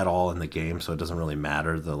at all in the game, so it doesn't really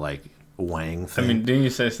matter, the like wang thing. I mean, didn't you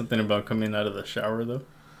say something about coming out of the shower though?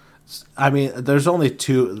 I mean, there's only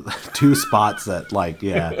two spots that like,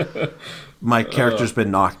 yeah. My character's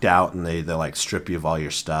been knocked out and they like strip you of all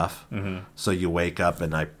your stuff. Mm-hmm. So you wake up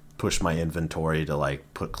and I push my inventory to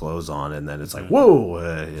like put clothes on, and then it's like, whoa!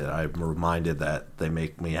 I'm reminded that they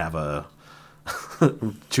make me have a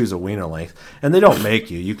choose a wiener length, and they don't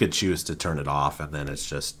make you. You could choose to turn it off, and then it's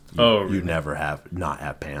just you never not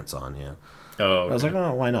have pants on. Yeah. Oh. Okay. I was like,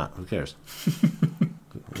 oh, why not? Who cares?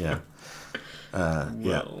 Yeah.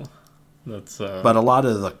 Yeah. That's. But a lot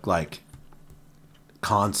of the like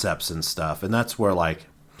concepts and stuff, and that's where like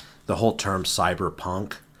the whole term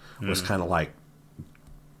cyberpunk was kind of like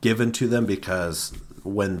given to them, because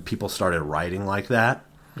when people started writing like that,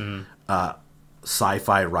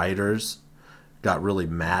 sci-fi writers got really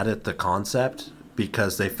mad at the concept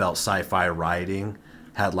because they felt sci-fi writing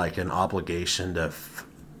had like an obligation to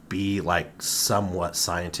be like somewhat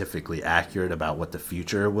scientifically accurate about what the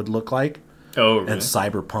future would look like. Oh, really? And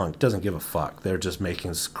cyberpunk doesn't give a fuck. They're just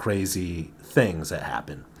making crazy things that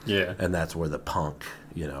happen. Yeah. And that's where the punk,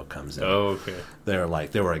 comes in. Oh, okay.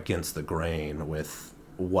 They were against the grain with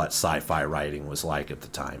what sci-fi writing was like at the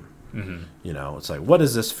time. Mm-hmm. It's like, what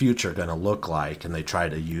is this future going to look like? And they try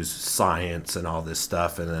to use science and all this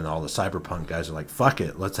stuff, and then all the cyberpunk guys are like, fuck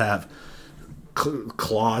it, let's have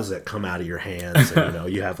claws that come out of your hands,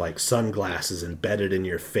 and you have like sunglasses embedded in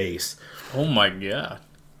your face. Oh my god.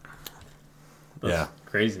 That's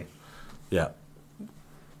crazy. Yeah.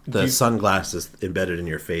 The sunglasses embedded in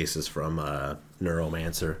your face is from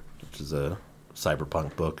Neuromancer, which is a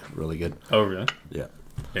cyberpunk book. Really good. Oh, really? Yeah.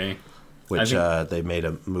 Dang. Which they made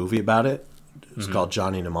a movie about it. It's called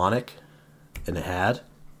Johnny Mnemonic, and it had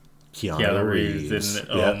Keanu Reeves. In it.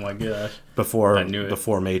 Oh my gosh!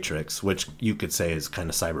 Before Matrix, which you could say is kind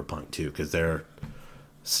of cyberpunk too, because their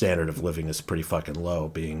standard of living is pretty fucking low,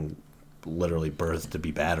 being literally birthed to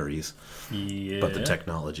be batteries. Yeah. But the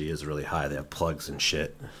technology is really high. They have plugs and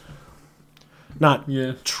shit. Not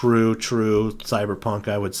true cyberpunk,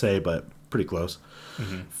 I would say, but pretty close.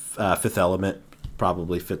 Mm-hmm. Fifth Element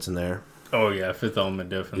probably fits in there. Oh yeah, Fifth Element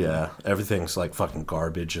definitely. Yeah, everything's like fucking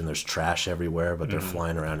garbage and there's trash everywhere, but they're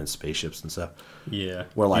flying around in spaceships and stuff. Yeah.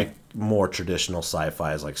 Where like more traditional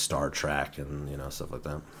sci-fi is like Star Trek and stuff like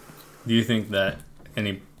that. Do you think that at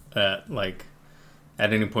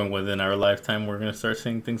any point within our lifetime we're gonna start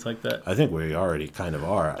seeing things like that? I think we already kind of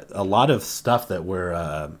are. A lot of stuff that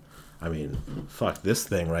we're, this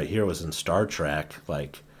thing right here was in Star Trek,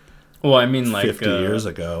 like. Well, I mean, like 50 years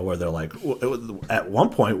ago, where they're like, at one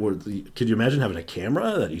point, could you imagine having a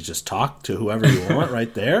camera that you just talk to whoever you want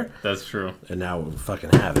right there? That's true. And now we fucking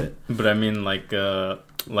have it. But I mean, like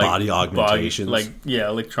body augmentations,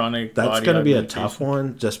 electronic. That's going to be a tough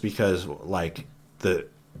one, just because like the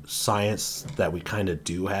science that we kind of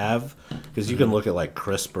do have, because you can look at like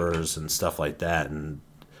CRISPRs and stuff like that, and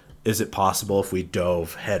is it possible if we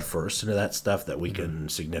dove headfirst into that stuff that we can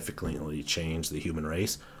significantly change the human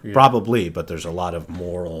race? Yeah. Probably, but there's a lot of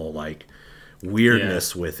moral like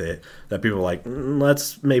weirdness with it that people are like,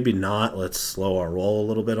 let's maybe not. Let's slow our roll a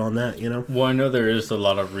little bit on that, Well, I know there is a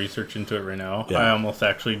lot of research into it right now. Yeah. I almost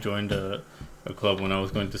actually joined a club when I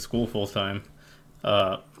was going to school full time.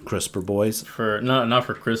 CRISPR boys? Not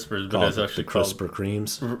for CRISPRs, but it's actually the CRISPR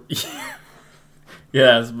creams.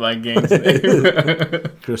 Yeah, that's my gang's name.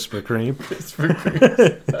 CRISPR cream.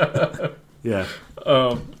 CRISPR cream. Yeah.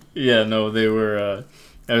 Yeah, no, they were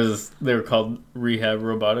They were called rehab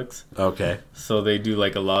robotics. Okay. So they do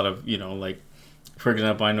like a lot of, like, for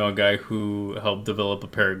example, I know a guy who helped develop a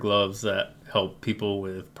pair of gloves that help people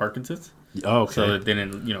with Parkinson's. Oh, okay. So that they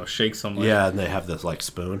didn't, shake so much. Yeah, and they have this like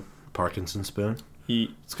spoon, Parkinson spoon.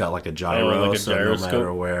 It's got like a gyro, like a so no gyroscope.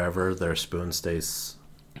 matter wherever, their spoon stays.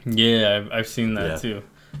 Yeah, I've seen that too.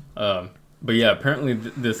 But yeah, apparently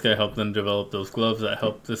this guy helped them develop those gloves that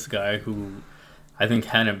helped this guy who I think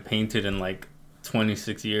hadn't painted in like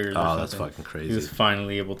 26 years. Oh, that's fucking crazy. He was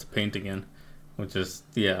finally able to paint again, which is,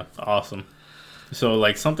 awesome. So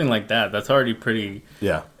like something like that's already pretty,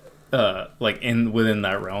 like within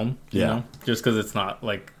that realm, you know? Just because it's not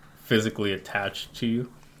like physically attached to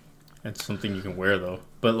you. It's something you can wear though.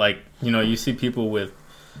 But like, you see people with,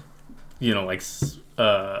 like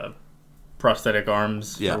prosthetic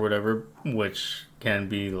arms or whatever, which can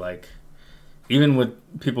be like, even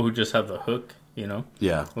with people who just have the hook,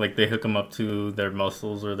 like they hook them up to their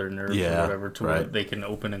muscles or their nerves or whatever to where they can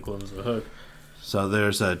open and close the hook. So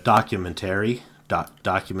there's a documentary.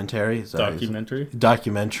 Documentary. There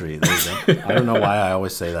you go. I don't know why I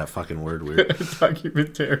always say that fucking word weird.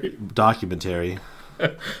 Documentary.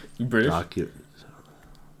 You British?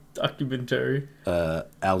 Documentary.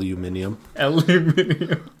 Aluminium.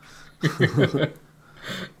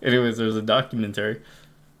 Anyways, there's a documentary.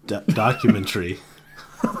 Documentary.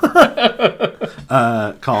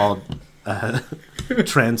 Called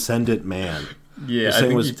Transcendent Man. Yeah, I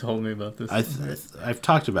think you told me about this. I've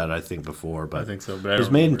talked about it, I think, before. But I think so. But it was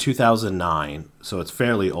made in 2009, so it's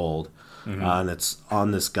fairly old. And it's on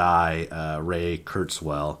this guy, Ray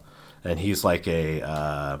Kurzweil. And he's like it's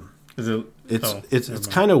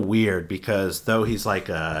kind of weird because though he's like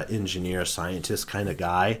a engineer, scientist kind of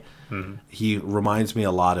guy, he reminds me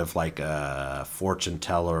a lot of like a fortune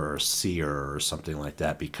teller or seer or something like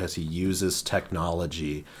that because he uses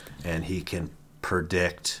technology and he can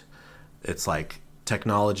predict. It's like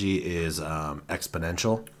technology is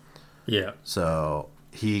exponential. Yeah. So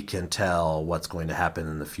he can tell what's going to happen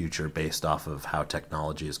in the future based off of how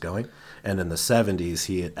technology is going. And in the 70s,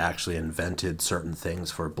 he had actually invented certain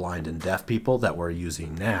things for blind and deaf people that we're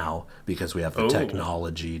using now because we have the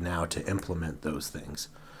technology now to implement those things.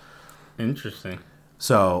 Interesting.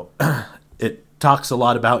 So it talks a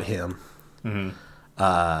lot about him.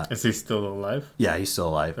 Is he still alive? Yeah, he's still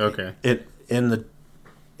alive. Okay.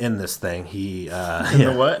 In this thing, he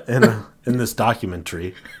the what? In this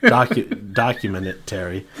documentary.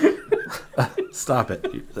 Stop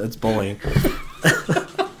it. That's bullying.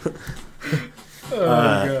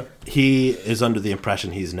 He is under the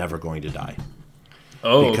impression he's never going to die.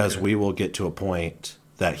 Because we will get to a point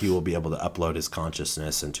that he will be able to upload his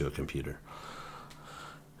consciousness into a computer.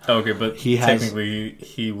 Okay, but technically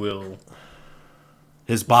he will.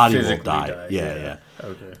 His body will die. Yeah.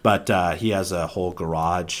 Okay. But he has a whole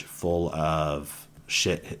garage full of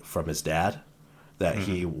shit from his dad that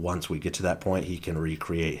once we get to that point, he can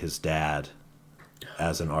recreate his dad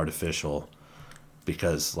as an artificial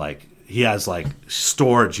because like he has like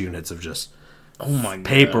storage units of just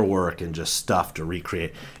paperwork and just stuff to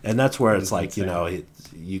recreate. And that's where it's like, insane.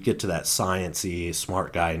 You get to that sciencey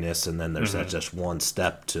smart guyness and then there's that just one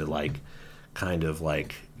step to like kind of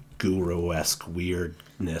like guru-esque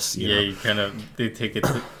weirdness. You kind of they take it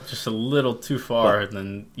just a little too far, and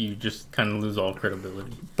then you just kind of lose all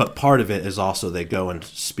credibility. But part of it is also they go and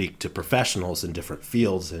speak to professionals in different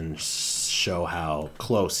fields and show how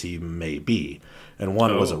close he may be. And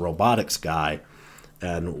one was a robotics guy,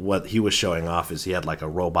 and what he was showing off is he had like a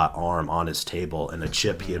robot arm on his table and a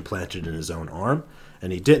chip he implanted in his own arm.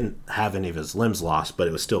 And he didn't have any of his limbs lost, but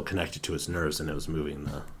it was still connected to his nerves, and it was moving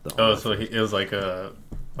the arm. So it was like a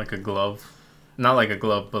glove, not like a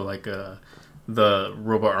glove, but like the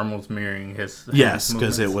robot arm was mirroring his. Yes,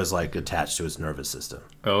 because it was like attached to his nervous system.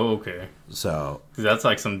 Oh, okay. So that's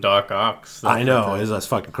like some Doc Ock stuff. I know, that's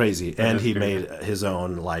fucking crazy. And he made his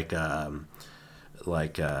own like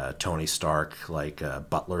Tony Stark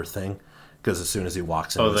butler thing, because as soon as he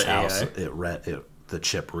walks into his house, the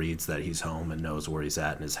chip reads that he's home and knows where he's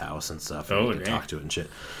at in his house and stuff, and you can talk to it and shit.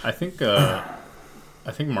 I think Mark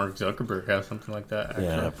Zuckerberg has something like that. Actually.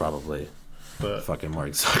 Yeah, probably. But fucking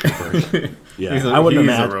Mark Zuckerberg. Yeah, I wouldn't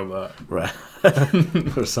imagine. A robot, right?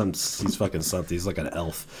 Or he's fucking something. He's like an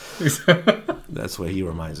elf. That's what he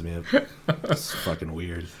reminds me of. It's fucking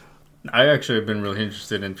weird. I actually have been really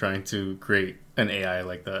interested in trying to create an AI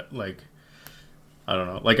like that. Like, I don't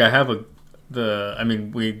know. Like, I have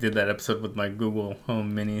we did that episode with my Google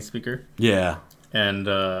Home Mini speaker. Yeah. And,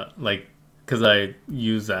 because I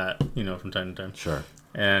use that, from time to time. Sure.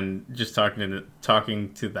 and just talking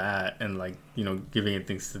to that, and like giving it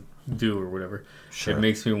things to do or whatever. Sure. It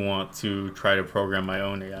makes me want to try to program my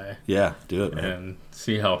own AI. Yeah, do it, man. And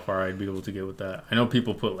see how far I'd be able to get with that. I know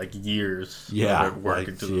people put like years of work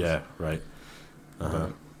into those. Yeah, right.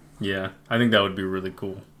 Yeah, I think that would be really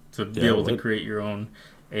cool to be able to create your own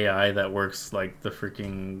AI that works like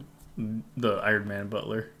the Iron Man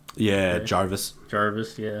butler. Yeah, right? Jarvis,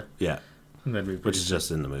 yeah. Yeah. That'd be which is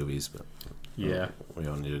just in the movies, but yeah. We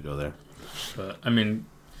don't need to go there. But I mean,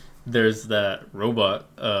 there's that robot,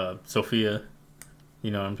 Sophia.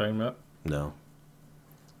 You know what I'm talking about? No.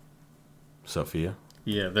 Sophia?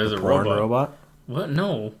 Yeah, there's a robot. What?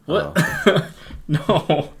 No. What? Oh.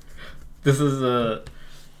 No. This is a...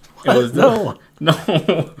 No.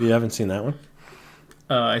 No. You haven't seen that one?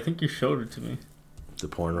 I think you showed it to me. The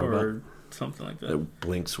porn robot? Or something like that. It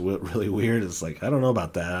blinks really weird. It's like, I don't know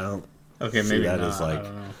about that. I don't see maybe that not. as like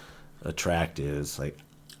attractive. It's like...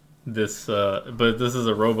 This, but this is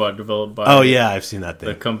a robot developed by... Oh, yeah, I've seen that thing.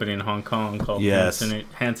 The company in Hong Kong called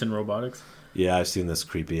Hanson Robotics. Yeah, I've seen this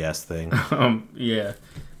creepy-ass thing. Yeah.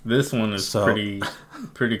 This one is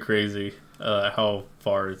pretty crazy, how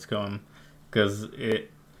far it's gone. Because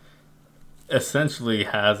it essentially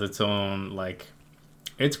has its own, like...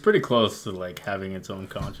 It's pretty close to, like, having its own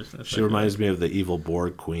consciousness. She reminds me of the evil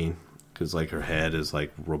Borg queen. Because, like, her head is,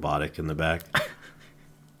 like, robotic in the back.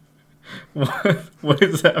 What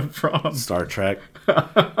is that from? Star Trek.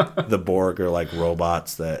 The Borg are like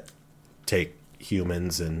robots that take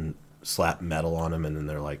humans and slap metal on them, and then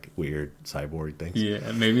they're like weird cyborg things.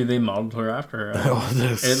 Yeah, maybe they modeled her after her.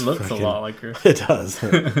 It looks a lot like her. It does.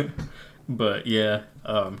 But yeah.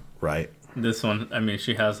 Right. This one, I mean,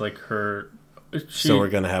 she has like her... So we're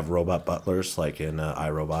going to have robot butlers like in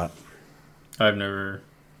iRobot? I've never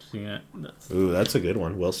seen it. Ooh, that's a good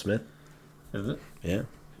one. Will Smith. Is it? Yeah.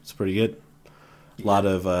 It's pretty good. A lot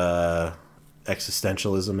of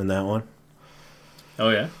existentialism in that one. Oh,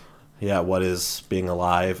 yeah? Yeah, what is being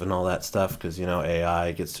alive and all that stuff. Because,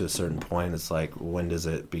 AI gets to a certain point. It's like, when does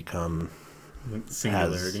it become...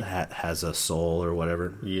 Singularity. Has a soul or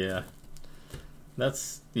whatever. Yeah.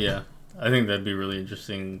 Yeah. I think that'd be really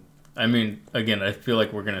interesting. I mean, again, I feel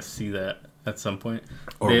like we're going to see that at some point.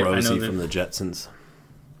 Or Rosie from the Jetsons.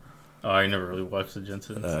 Oh, I never really watched the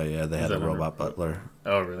Jetsons. Yeah, they had a robot butler.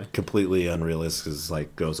 Oh, really? Completely unrealistic, because it's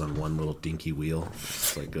like goes on one little dinky wheel.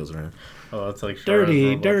 It's like goes around. Oh, that's like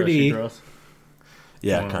dirty.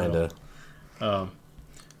 Yeah, kind of.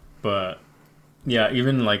 But yeah,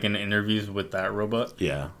 even like in interviews with that robot.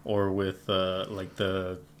 Yeah. Or with like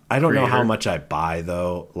the. I don't know how much I buy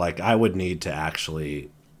though. Like I would need to actually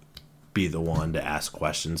be the one to ask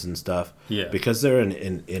questions and stuff. Yeah. Because they're in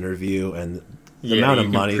an interview and. The amount of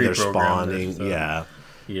money they're spawning, that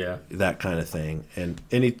kind of thing. And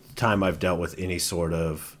any time I've dealt with any sort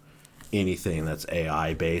of anything that's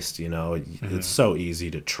AI based, it's so easy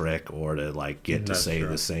to trick or to like get to say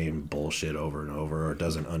the same bullshit over and over, or it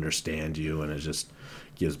doesn't understand you and it just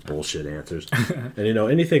gives bullshit answers. And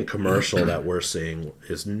anything commercial that we're seeing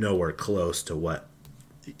is nowhere close to what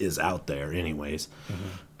is out there, anyways.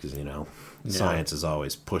 Because science is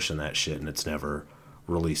always pushing that shit, and it's never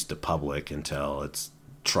released to public until it's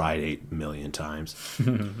tried 8 million times.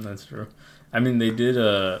 That's true. I mean, they did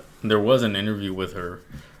there was an interview with her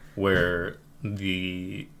where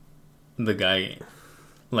the guy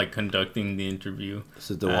like conducting the interview.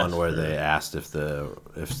 Is it the one where they asked if the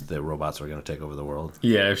robots were going to take over the world?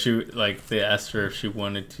 Yeah, if they asked her if she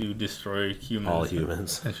wanted to destroy humans. All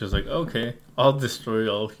humans. And she was like, "Okay, I'll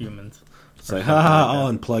destroy all humans." It's like,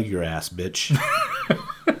 I'll unplug your ass, bitch.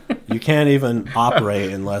 You can't even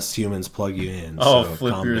operate unless humans plug you in. Oh, so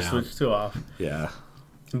flip your switch to off. Yeah.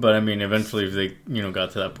 But I mean, eventually, if they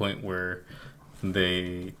got to that point where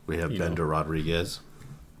we have Bender Rodriguez.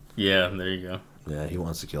 Yeah, there you go. Yeah, he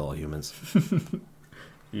wants to kill all humans.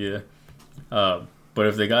 Yeah. But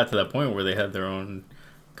if they got to that point where they had their own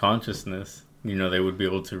consciousness, they would be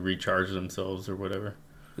able to recharge themselves or whatever.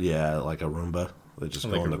 Yeah, like a Roomba. They just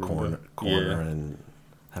go in the corner and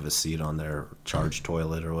have a seat on their charged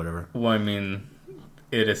toilet or whatever. Well, I mean,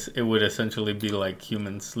 it would essentially be like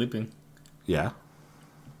humans sleeping. Yeah.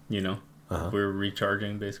 We're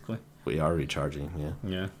recharging basically. We are recharging, yeah.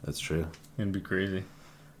 Yeah. That's true. It'd be crazy.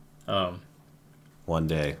 One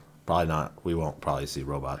day. Probably not. We won't probably see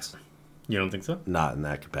robots. You don't think so? Not in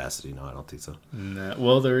that capacity. No, I don't think so. Nah.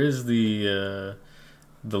 Well, there is the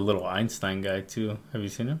little Einstein guy too. Have you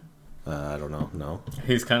seen him? I don't know. No.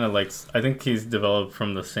 He's kind of like, I think he's developed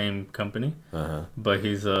from the sme company. But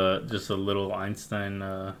he's just a little Einstein.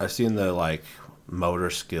 I've seen the like motor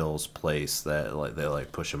skills place that like they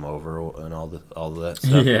like push him over and all that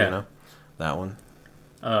stuff. Yeah. That one.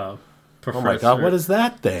 Professor, oh my god, what is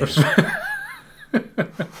that thing?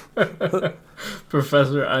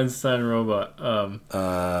 Professor Einstein robot.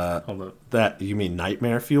 Hold up. That you mean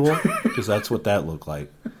nightmare fuel? Because that's what that looked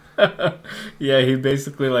like. Yeah, he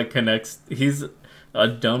basically like connects. He's a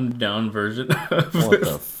dumbed down version of What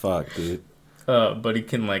the fuck, dude? But he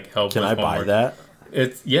can like help. Can I buy that?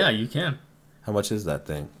 Yeah, you can. How much is that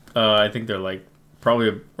thing? I think they're like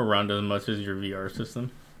probably around as much as your VR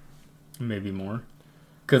system, like more.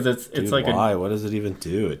 Because it's like why? What does it even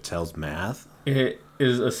do? It tells math. It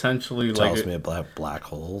is essentially tells me about black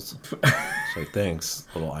holes. So thanks,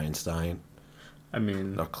 little Einstein. I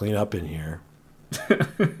mean, I'll clean up in here.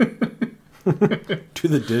 Do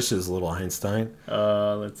the dishes, little Einstein.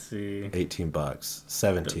 Let's see. $18.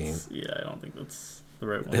 17. Yeah, I don't think that's the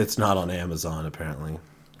right one. It's not on Amazon apparently.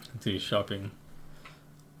 Let's see, shopping.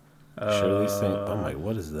 Surely think. Oh my,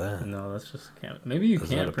 what is that? No, that's just can't. Maybe you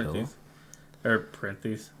can't print these. Or print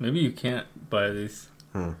these. Maybe you can't buy these.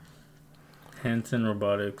 Hanson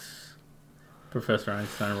Robotics, Professor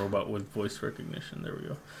Einstein robot with voice recognition. There we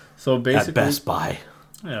go. So basically, at Best Buy.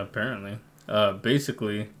 Yeah, apparently.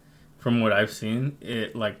 Basically, from what I've seen,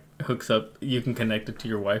 it like hooks up. You can connect it to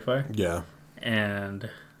your Wi-Fi. Yeah. And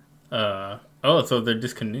so they're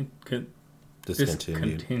discontinued.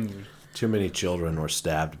 Too many children were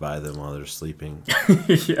stabbed by them while they're sleeping.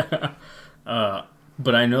 Yeah.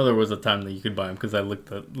 But I know there was a time that you could buy them because I looked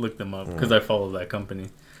them up because I follow that company.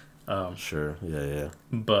 Sure. Yeah.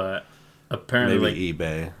 But apparently, maybe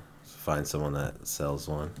eBay. Find someone that sells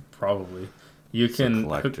one. Probably. You can a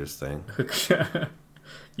collector's thing.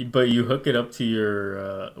 But you hook it up to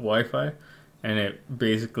your Wi-Fi, and it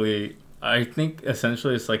basically, I think,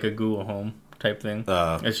 essentially, it's like a Google Home type thing.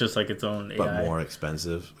 It's just like its own AI. But more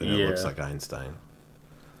expensive, and it looks like Einstein.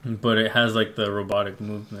 But it has like the robotic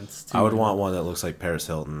movements too. I would want one that looks like Paris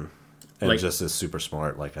Hilton, and just is super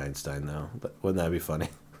smart like Einstein, though. But wouldn't that be funny?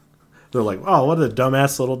 They're like, oh, what a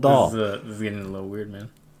dumbass little doll. This is getting a little weird, man.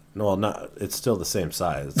 No, well, not. It's still the same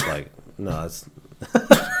size. It's like, no, it's...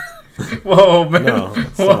 Whoa, man. No,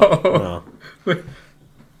 whoa. No.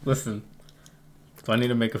 Listen, do I need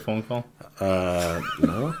to make a phone call?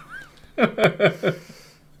 No.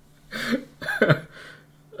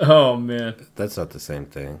 Oh, man. That's not the same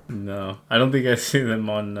thing. No. I don't think I see them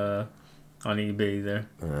on eBay either.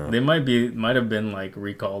 No. They might have been like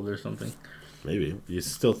recalled or something. Maybe. You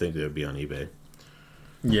still think they would be on eBay.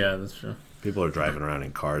 Yeah, that's true. People are driving around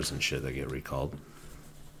in cars and shit that get recalled.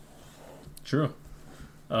 True.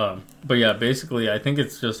 But yeah, basically, I think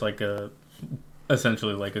it's just like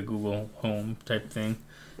essentially like a Google Home type thing,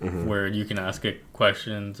 where you can ask it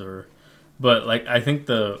questions but like I think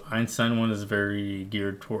the Einstein one is very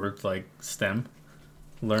geared towards like STEM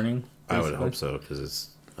learning. Basically. I would hope so because it's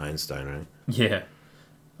Einstein, right? Yeah.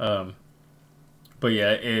 But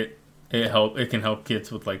yeah, it can help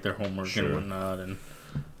kids with like their homework and whatnot and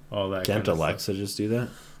all that. Can't Alexa just do that?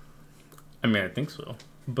 I mean, I think so.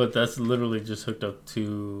 But that's literally just hooked up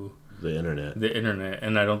to the internet.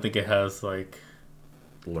 And I don't think it has like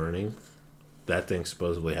learning. That thing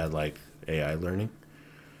supposedly had like AI learning.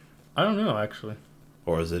 I don't know, actually.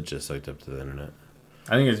 Or is it just hooked up to the internet?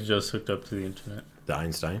 I think it's just hooked up to the internet. The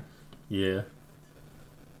Einstein? Yeah.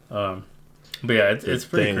 But yeah, it's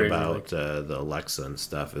pretty crazy. The thing about the Alexa and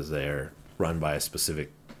stuff is they're run by a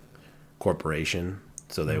specific corporation,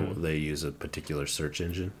 so they use a particular search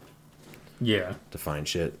engine. Yeah. To find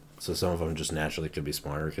shit. So some of them just naturally could be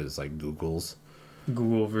smarter because it's like Google's.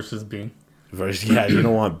 Google versus Bing. Yeah, you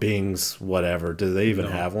don't want Bing's whatever. Do they even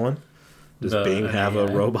have one? Does Bing have a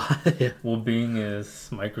robot? Well, Bing is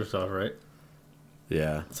Microsoft, right?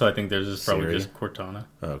 Yeah. So I think theirs is probably just Cortana.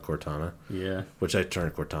 Oh, Cortana. Yeah. Which I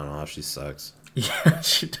turned Cortana off. She sucks. Yeah,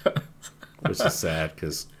 she does. Which is sad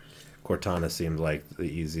because Cortana seemed like the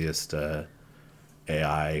easiest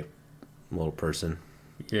AI little person.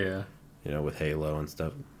 Yeah. You know, with Halo and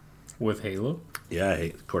stuff. With Halo? Yeah,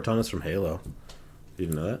 Cortana's from Halo. You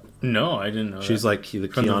didn't know that? No, I didn't know She's like the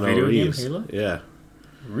from Keanu the video Reeves. Game Halo? Yeah.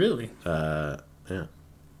 Really? Yeah.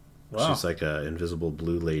 Wow. She's like an invisible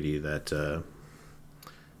blue lady that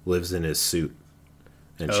lives in his suit.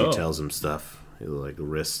 And she tells him stuff. Like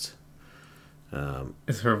wrist.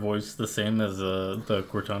 Is her voice the same as the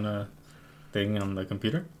Cortana thing on the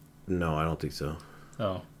computer? No, I don't think so.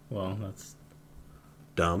 Oh, well, that's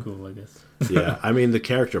dumb. Cool, I guess. Yeah, I mean, the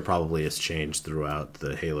character probably has changed throughout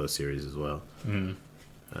the Halo series as well. Mm.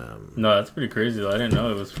 No, that's pretty crazy, though. I didn't know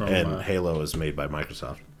it was from... And Halo is made by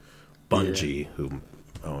Microsoft. Bungie,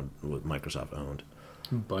 what Microsoft owned.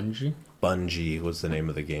 Bungie? Bungie was the name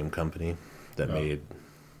of the game company that made...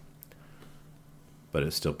 But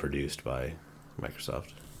it's still produced by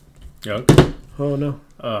Microsoft. Yeah. Oh no.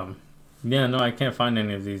 Yeah, no, I can't find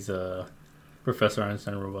any of these Professor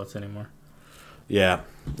Einstein robots anymore. Yeah,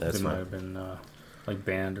 that's they might have been like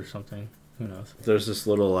banned or something. Who knows? There's this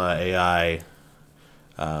little AI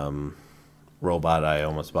robot I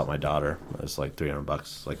almost bought my daughter. It's like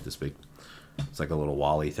 $300, like this big. It's like a little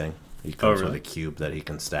Wally thing. He comes with a cube that he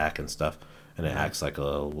can stack and stuff, and it acts like a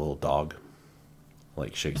little dog.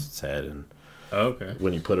 Like shakes its head, and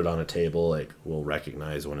when you put it on a table, like will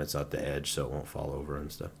recognize when it's at the edge, so it won't fall over and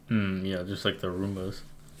stuff. Yeah, just like the Roombas.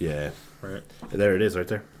 Yeah. Right. There it is, right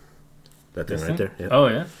there. That thing right there. Yep. Oh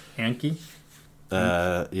yeah, Anki.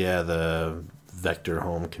 Yeah, the Vector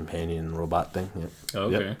Home Companion robot thing. Yep.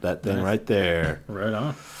 Okay. Yep, that thing right there. Right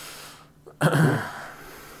on.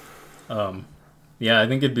 Yeah, I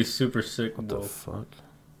think it'd be super sick. What the fuck?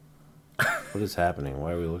 What is happening?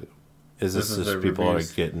 Why are we looking? Is this just people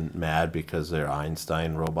reviews. Are getting mad because their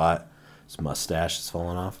Einstein robot, his mustache is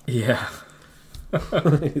falling off? Yeah.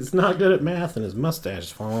 He's not good at math and his mustache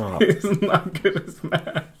is falling off. He's not good at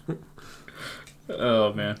math.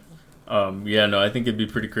 Oh, man. Yeah, no, I think it'd be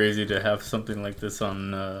pretty crazy to have something like this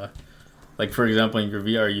on, like, for example, in your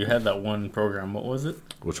VR, you had that one program. What was it?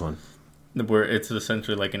 Which one? Where it's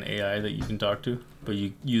essentially like an AI that you can talk to, but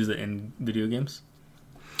you use it in video games.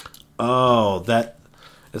 Oh, that...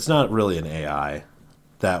 It's not really an AI.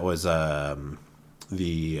 That was the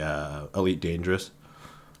Elite Dangerous.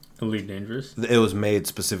 Elite Dangerous? It was made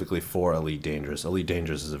specifically for Elite Dangerous. Elite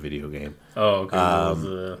Dangerous is a video game. Oh,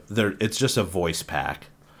 okay. It's just a voice pack.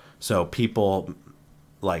 So people,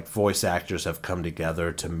 like voice actors, have come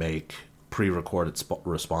together to make pre-recorded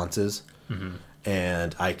responses. Mm-hmm.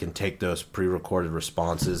 And I can take those pre-recorded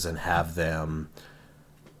responses and have them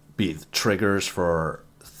be triggers for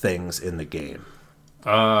things in the game.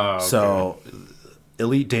 Oh, okay. So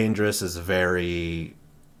Elite Dangerous is a very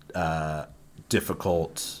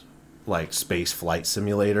difficult like space flight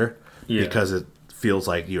simulator because it feels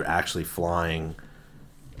like you're actually flying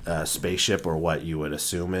a spaceship, or what you would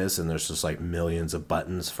assume is, and there's just like millions of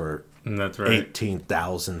buttons for that's right.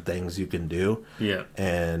 18,000 things you can do. Yeah.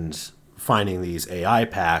 And finding these AI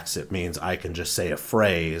packs, it means I can just say a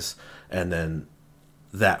phrase and then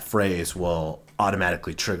that phrase will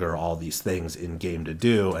automatically trigger all these things in game to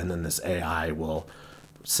do, and then this AI will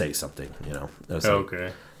say something, you know.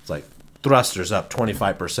 Okay. It's like thrusters up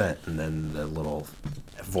 25%, and then the little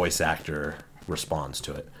voice actor responds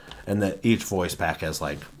to it. And that each voice pack has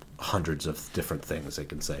like hundreds of different things they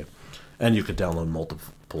can say. And you could download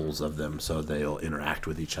multiples of them so they'll interact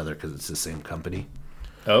with each other because it's the same company.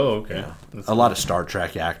 Oh, okay. Yeah. A lot of Star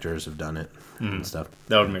Trek actors have done it and stuff.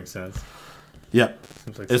 That would make sense. Yep.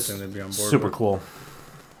 Seems like it's something they'd be on board super with. Cool.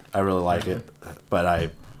 I really like it. But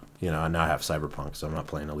I now have Cyberpunk, so I'm not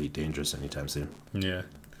playing Elite Dangerous anytime soon. Yeah.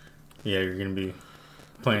 Yeah, you're going to be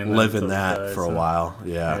playing that. Living that for a while.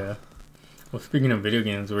 Yeah. Well, speaking of video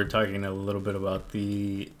games, we were talking a little bit about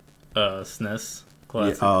the SNES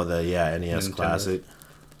Classic. Yeah, the NES Nintendo. Classic.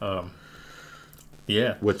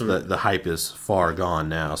 Yeah. Which the hype is far gone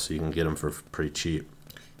now, so you can get them for pretty cheap.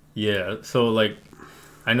 Yeah, so like,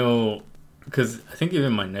 I know, because I think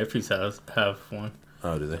even my nephews have one.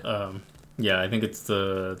 Oh, do they? Yeah, I think it's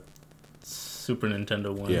the Super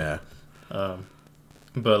Nintendo one. Yeah.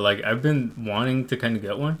 But like, I've been wanting to kind of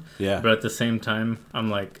get one. Yeah. But at the same time, I'm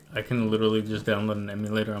like, I can literally just download an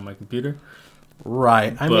emulator on my computer.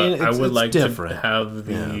 Right. I mean, I would like different. To have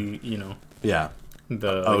the, Yeah.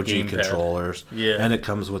 The OG controllers. Yeah. And it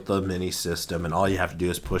comes with the mini system, and all you have to do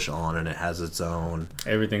is push on, and it has its own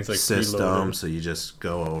everything's like system, preloaded. So you just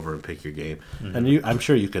go over and pick your game. Mm-hmm. And I'm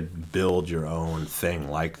sure you could build your own thing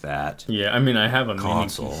like that. Yeah, I mean, I have a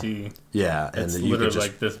console. mini PC. Yeah, and then you could just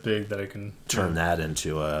like this big that I can turn that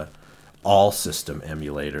into a all system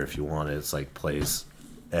emulator if you want it. It's like plays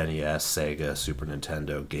NES, Sega, Super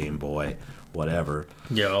Nintendo, Game Boy, whatever.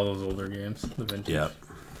 Yeah, all those older games, the vintage. Yep.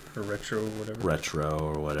 Or retro or whatever. Retro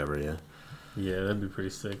or whatever, yeah. Yeah, that'd be pretty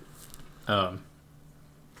sick. Cause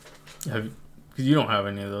you don't have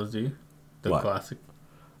any of those, do you? The what? Classic.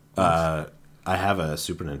 I have a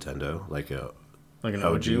Super Nintendo, like an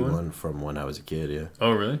OG one from when I was a kid. Yeah.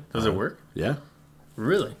 Oh, really? Does it work? Yeah.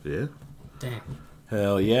 Really? Yeah. Dang.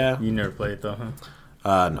 Hell yeah. You never played it though,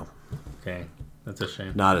 huh? No. Okay, that's a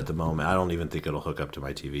shame. Not at the moment. I don't even think it'll hook up to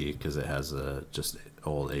my TV because it has just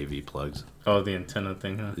old AV plugs. Oh, the antenna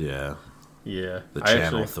thing, huh? Yeah. Yeah. The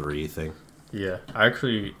channel 3 thing. Yeah. I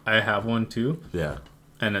have one too. Yeah.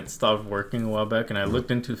 And it stopped working a while back, and I looked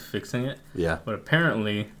into fixing it. Yeah. But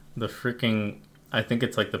apparently, the freaking, I think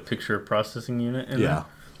it's like the picture processing unit in there,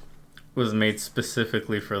 was made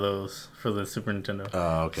specifically for the Super Nintendo.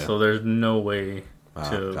 Oh, okay. So there's no way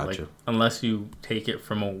to gotcha. like unless you take it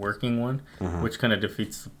from a working one, which kind of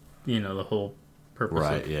defeats the whole purpose.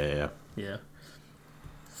 Right? Of, Yeah.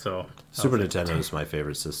 So Super Nintendo is my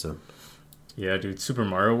favorite system. Yeah, dude. Super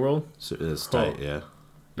Mario World. It's tight. Yeah.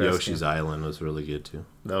 Yoshi's Island was really good too.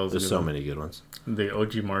 There's so many good ones. The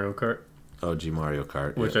OG Mario Kart. OG Mario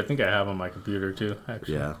Kart, which I think I have on my computer too.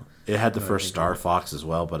 Actually. Yeah. It had the first Star Fox as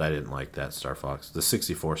well, but I didn't like that Star Fox. The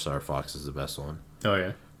 64 Star Fox is the best one. Oh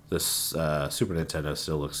yeah. This Super Nintendo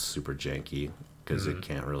still looks super janky because it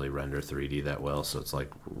can't really render 3D that well, so it's like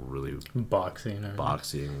really boxing.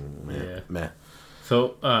 Yeah. Meh.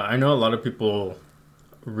 So I know a lot of people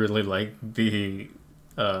really like the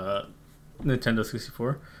Nintendo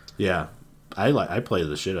 64. Yeah, I played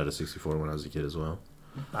the shit out of 64 when I was a kid as well.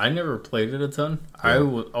 I never played it a ton. Yeah.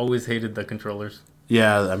 Always hated the controllers.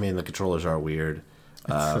 Yeah, I mean the controllers are weird.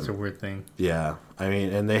 It's such a weird thing. Yeah, I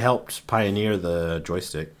mean, and they helped pioneer the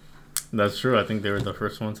joystick. That's true. I think they were the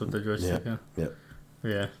first ones with the joystick.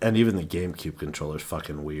 Yeah. And even the GameCube controller's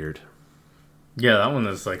fucking weird. Yeah, that one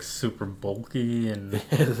is like super bulky and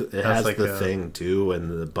it has like the thing too, and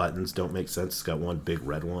the buttons don't make sense. It's got one big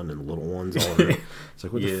red one and little ones all over. It's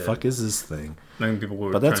like, what the fuck is this thing?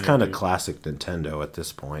 But that's kind of classic Nintendo at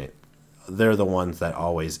this point. They're the ones that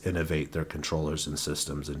always innovate their controllers and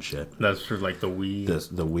systems and shit. That's true, like the Wii.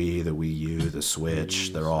 The Wii, the Wii U, the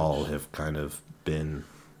Switch, they're all have kind of been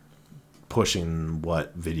pushing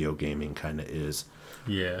what video gaming kind of is.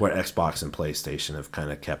 Yeah. Where Xbox and PlayStation have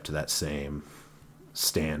kind of kept to that same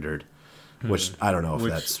standard, which I don't know if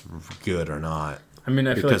that's good or not. I mean,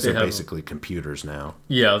 I feel like they're basically computers now.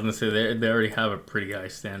 Yeah, I was gonna say they already have a pretty high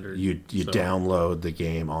standard. You download the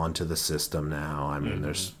game onto the system now. I mean,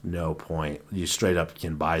 there's no point. You straight up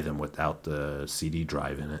can buy them without the CD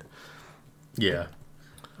drive in it. Yeah.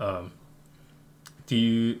 Do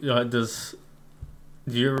you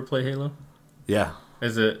ever play Halo? Yeah.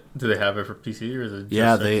 Do they have it for PC or is it?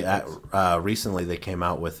 Just they recently they came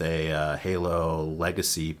out with a Halo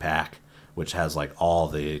Legacy pack, which has like all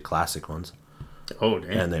the classic ones. Oh,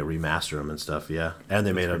 damn. And they remaster them and stuff, yeah. And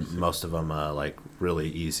they made most of them like really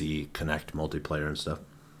easy connect multiplayer and stuff.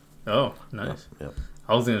 Oh, nice. Yeah.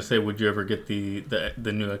 I was gonna say, would you ever get the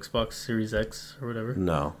new Xbox Series X or whatever?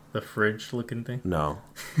 No. The fridge looking thing? No.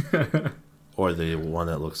 Or the one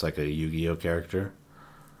that looks like a Yu-Gi-Oh character.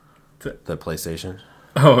 The PlayStation.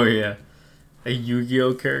 Oh yeah, a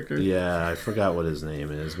Yu-Gi-Oh character. Yeah, I forgot what his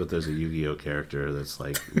name is, but there's a Yu-Gi-Oh character that's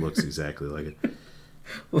like looks exactly like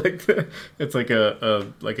it. It's like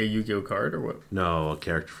a Yu-Gi-Oh card or what? No, a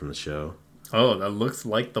character from the show. Oh, that looks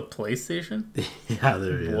like the PlayStation. Yeah,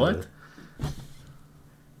 there you go. What?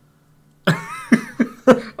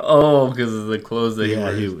 Oh, because of the clothes that he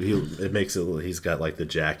wears. It makes it. He's got like the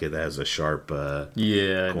jacket that has a sharp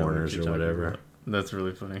corners or whatever. About. That's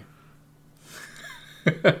really funny.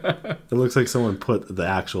 It looks like someone put the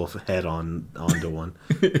actual head onto one.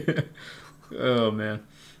 Oh man,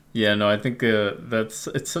 yeah. No, I think it's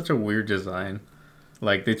such a weird design.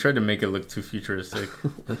 Like they tried to make it look too futuristic.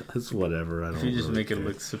 It's whatever. I don't. If you just really make care. it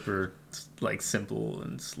look super like simple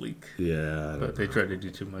and sleek. Yeah, but they tried to do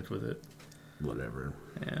too much with it. Whatever.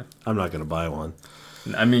 Yeah. I'm not gonna buy one.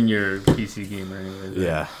 I mean, you're a PC gamer anyway. Right?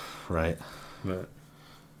 Yeah. Right. But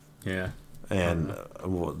yeah. And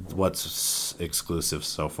what's exclusive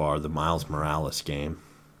so far? The Miles Morales game.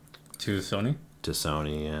 To Sony? To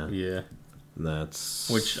Sony, yeah. Yeah. That's...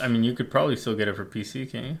 Which, I mean, you could probably still get it for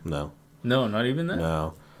PC, can't you? No. No, not even that?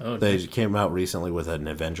 No. Oh, they came out recently with an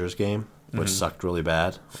Avengers game, which sucked really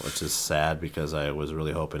bad, which is sad because I was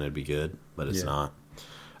really hoping it'd be good, but it's not.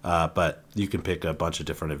 But you can pick a bunch of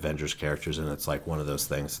different Avengers characters, and it's like one of those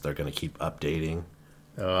things that they're going to keep updating.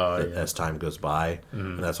 As time goes by,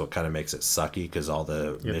 and that's what kind of makes it sucky because all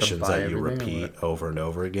the missions that you repeat over and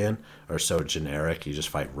over again are so generic. You just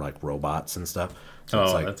fight like robots and stuff.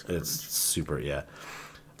 So it's super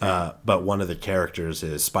but one of the characters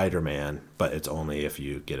is Spider-Man, but it's only if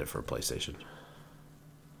you get it for PlayStation.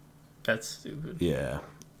 That's stupid. Yeah.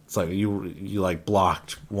 It's like you like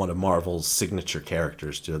blocked one of Marvel's signature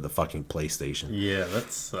characters to the fucking PlayStation. Yeah,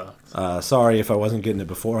 that sucks. Sorry if I wasn't getting it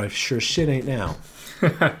before. I sure shit ain't now.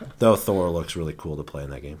 Though Thor looks really cool to play in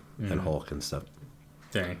that game. And Hulk and stuff.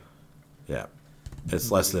 Dang. Yeah.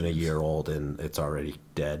 It's less than a year old and it's already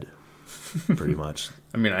dead. Pretty much.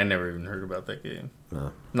 I mean, I never even heard about that game.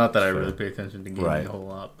 No. Not that I really pay attention to gaming a whole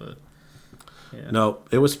lot, but... Yeah. No,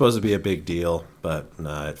 it was supposed to be a big deal, but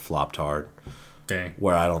it flopped hard. Dang.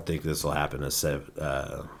 Where I don't think this will happen is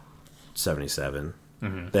 77.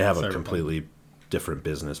 They have a completely different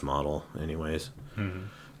business model anyways.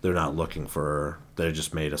 They're not looking for... They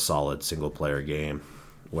just made a solid single-player game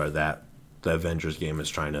where the Avengers game is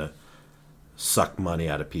trying to suck money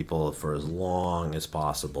out of people for as long as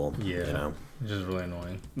possible. Yeah. You know? Which is really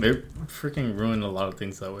annoying. They freaking ruined a lot of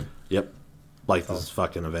things that way. Yep. Like this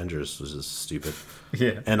fucking Avengers was just stupid.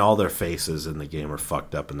 Yeah. And all their faces in the game are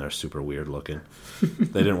fucked up and they're super weird looking.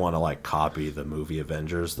 They didn't want to like copy the movie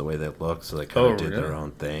Avengers the way they look, so they kind of did their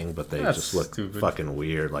own thing, but they just look fucking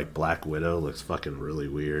weird. Like Black Widow looks fucking really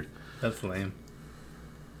weird. That's lame.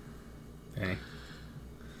 Dang.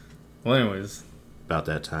 Well, anyways. About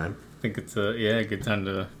that time. I think it's a good time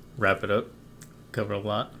to wrap it up. Cover a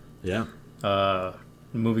lot. Yeah.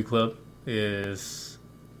 Movie club is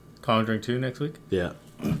Conjuring 2 next week. Yeah.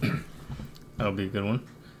 That'll be a good one.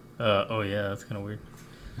 Oh yeah, that's kind of weird.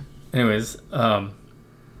 Anyways,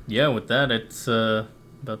 yeah, with that, it's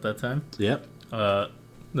about that time. Yep.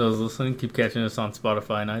 Those listening, keep catching us on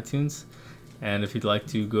Spotify and iTunes. And if you'd like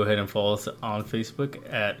to, go ahead and follow us on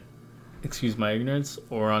Facebook at Excuse My Ignorance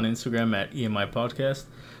or on Instagram at EMI Podcast.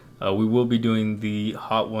 We will be doing the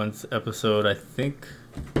Hot Ones episode, I think,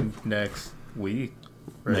 next week.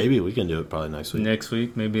 Right? Maybe we can do it probably next week. Next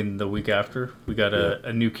week, maybe in the week after. We got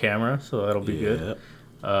a new camera, so that'll be good.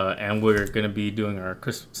 And we're going to be doing our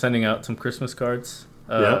sending out some Christmas cards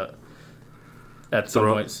at some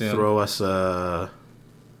point soon. Throw us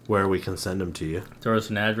where we can send them to you. Throw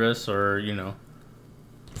us an address or,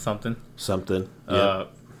 something.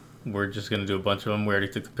 Yep. We're just going to do a bunch of them. We already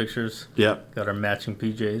took the pictures. Yep. Got our matching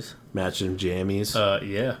PJs. Matching jammies.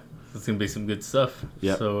 Yeah. It's going to be some good stuff.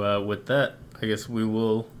 Yep. So with that, I guess we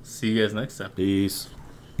will see you guys next time. Peace.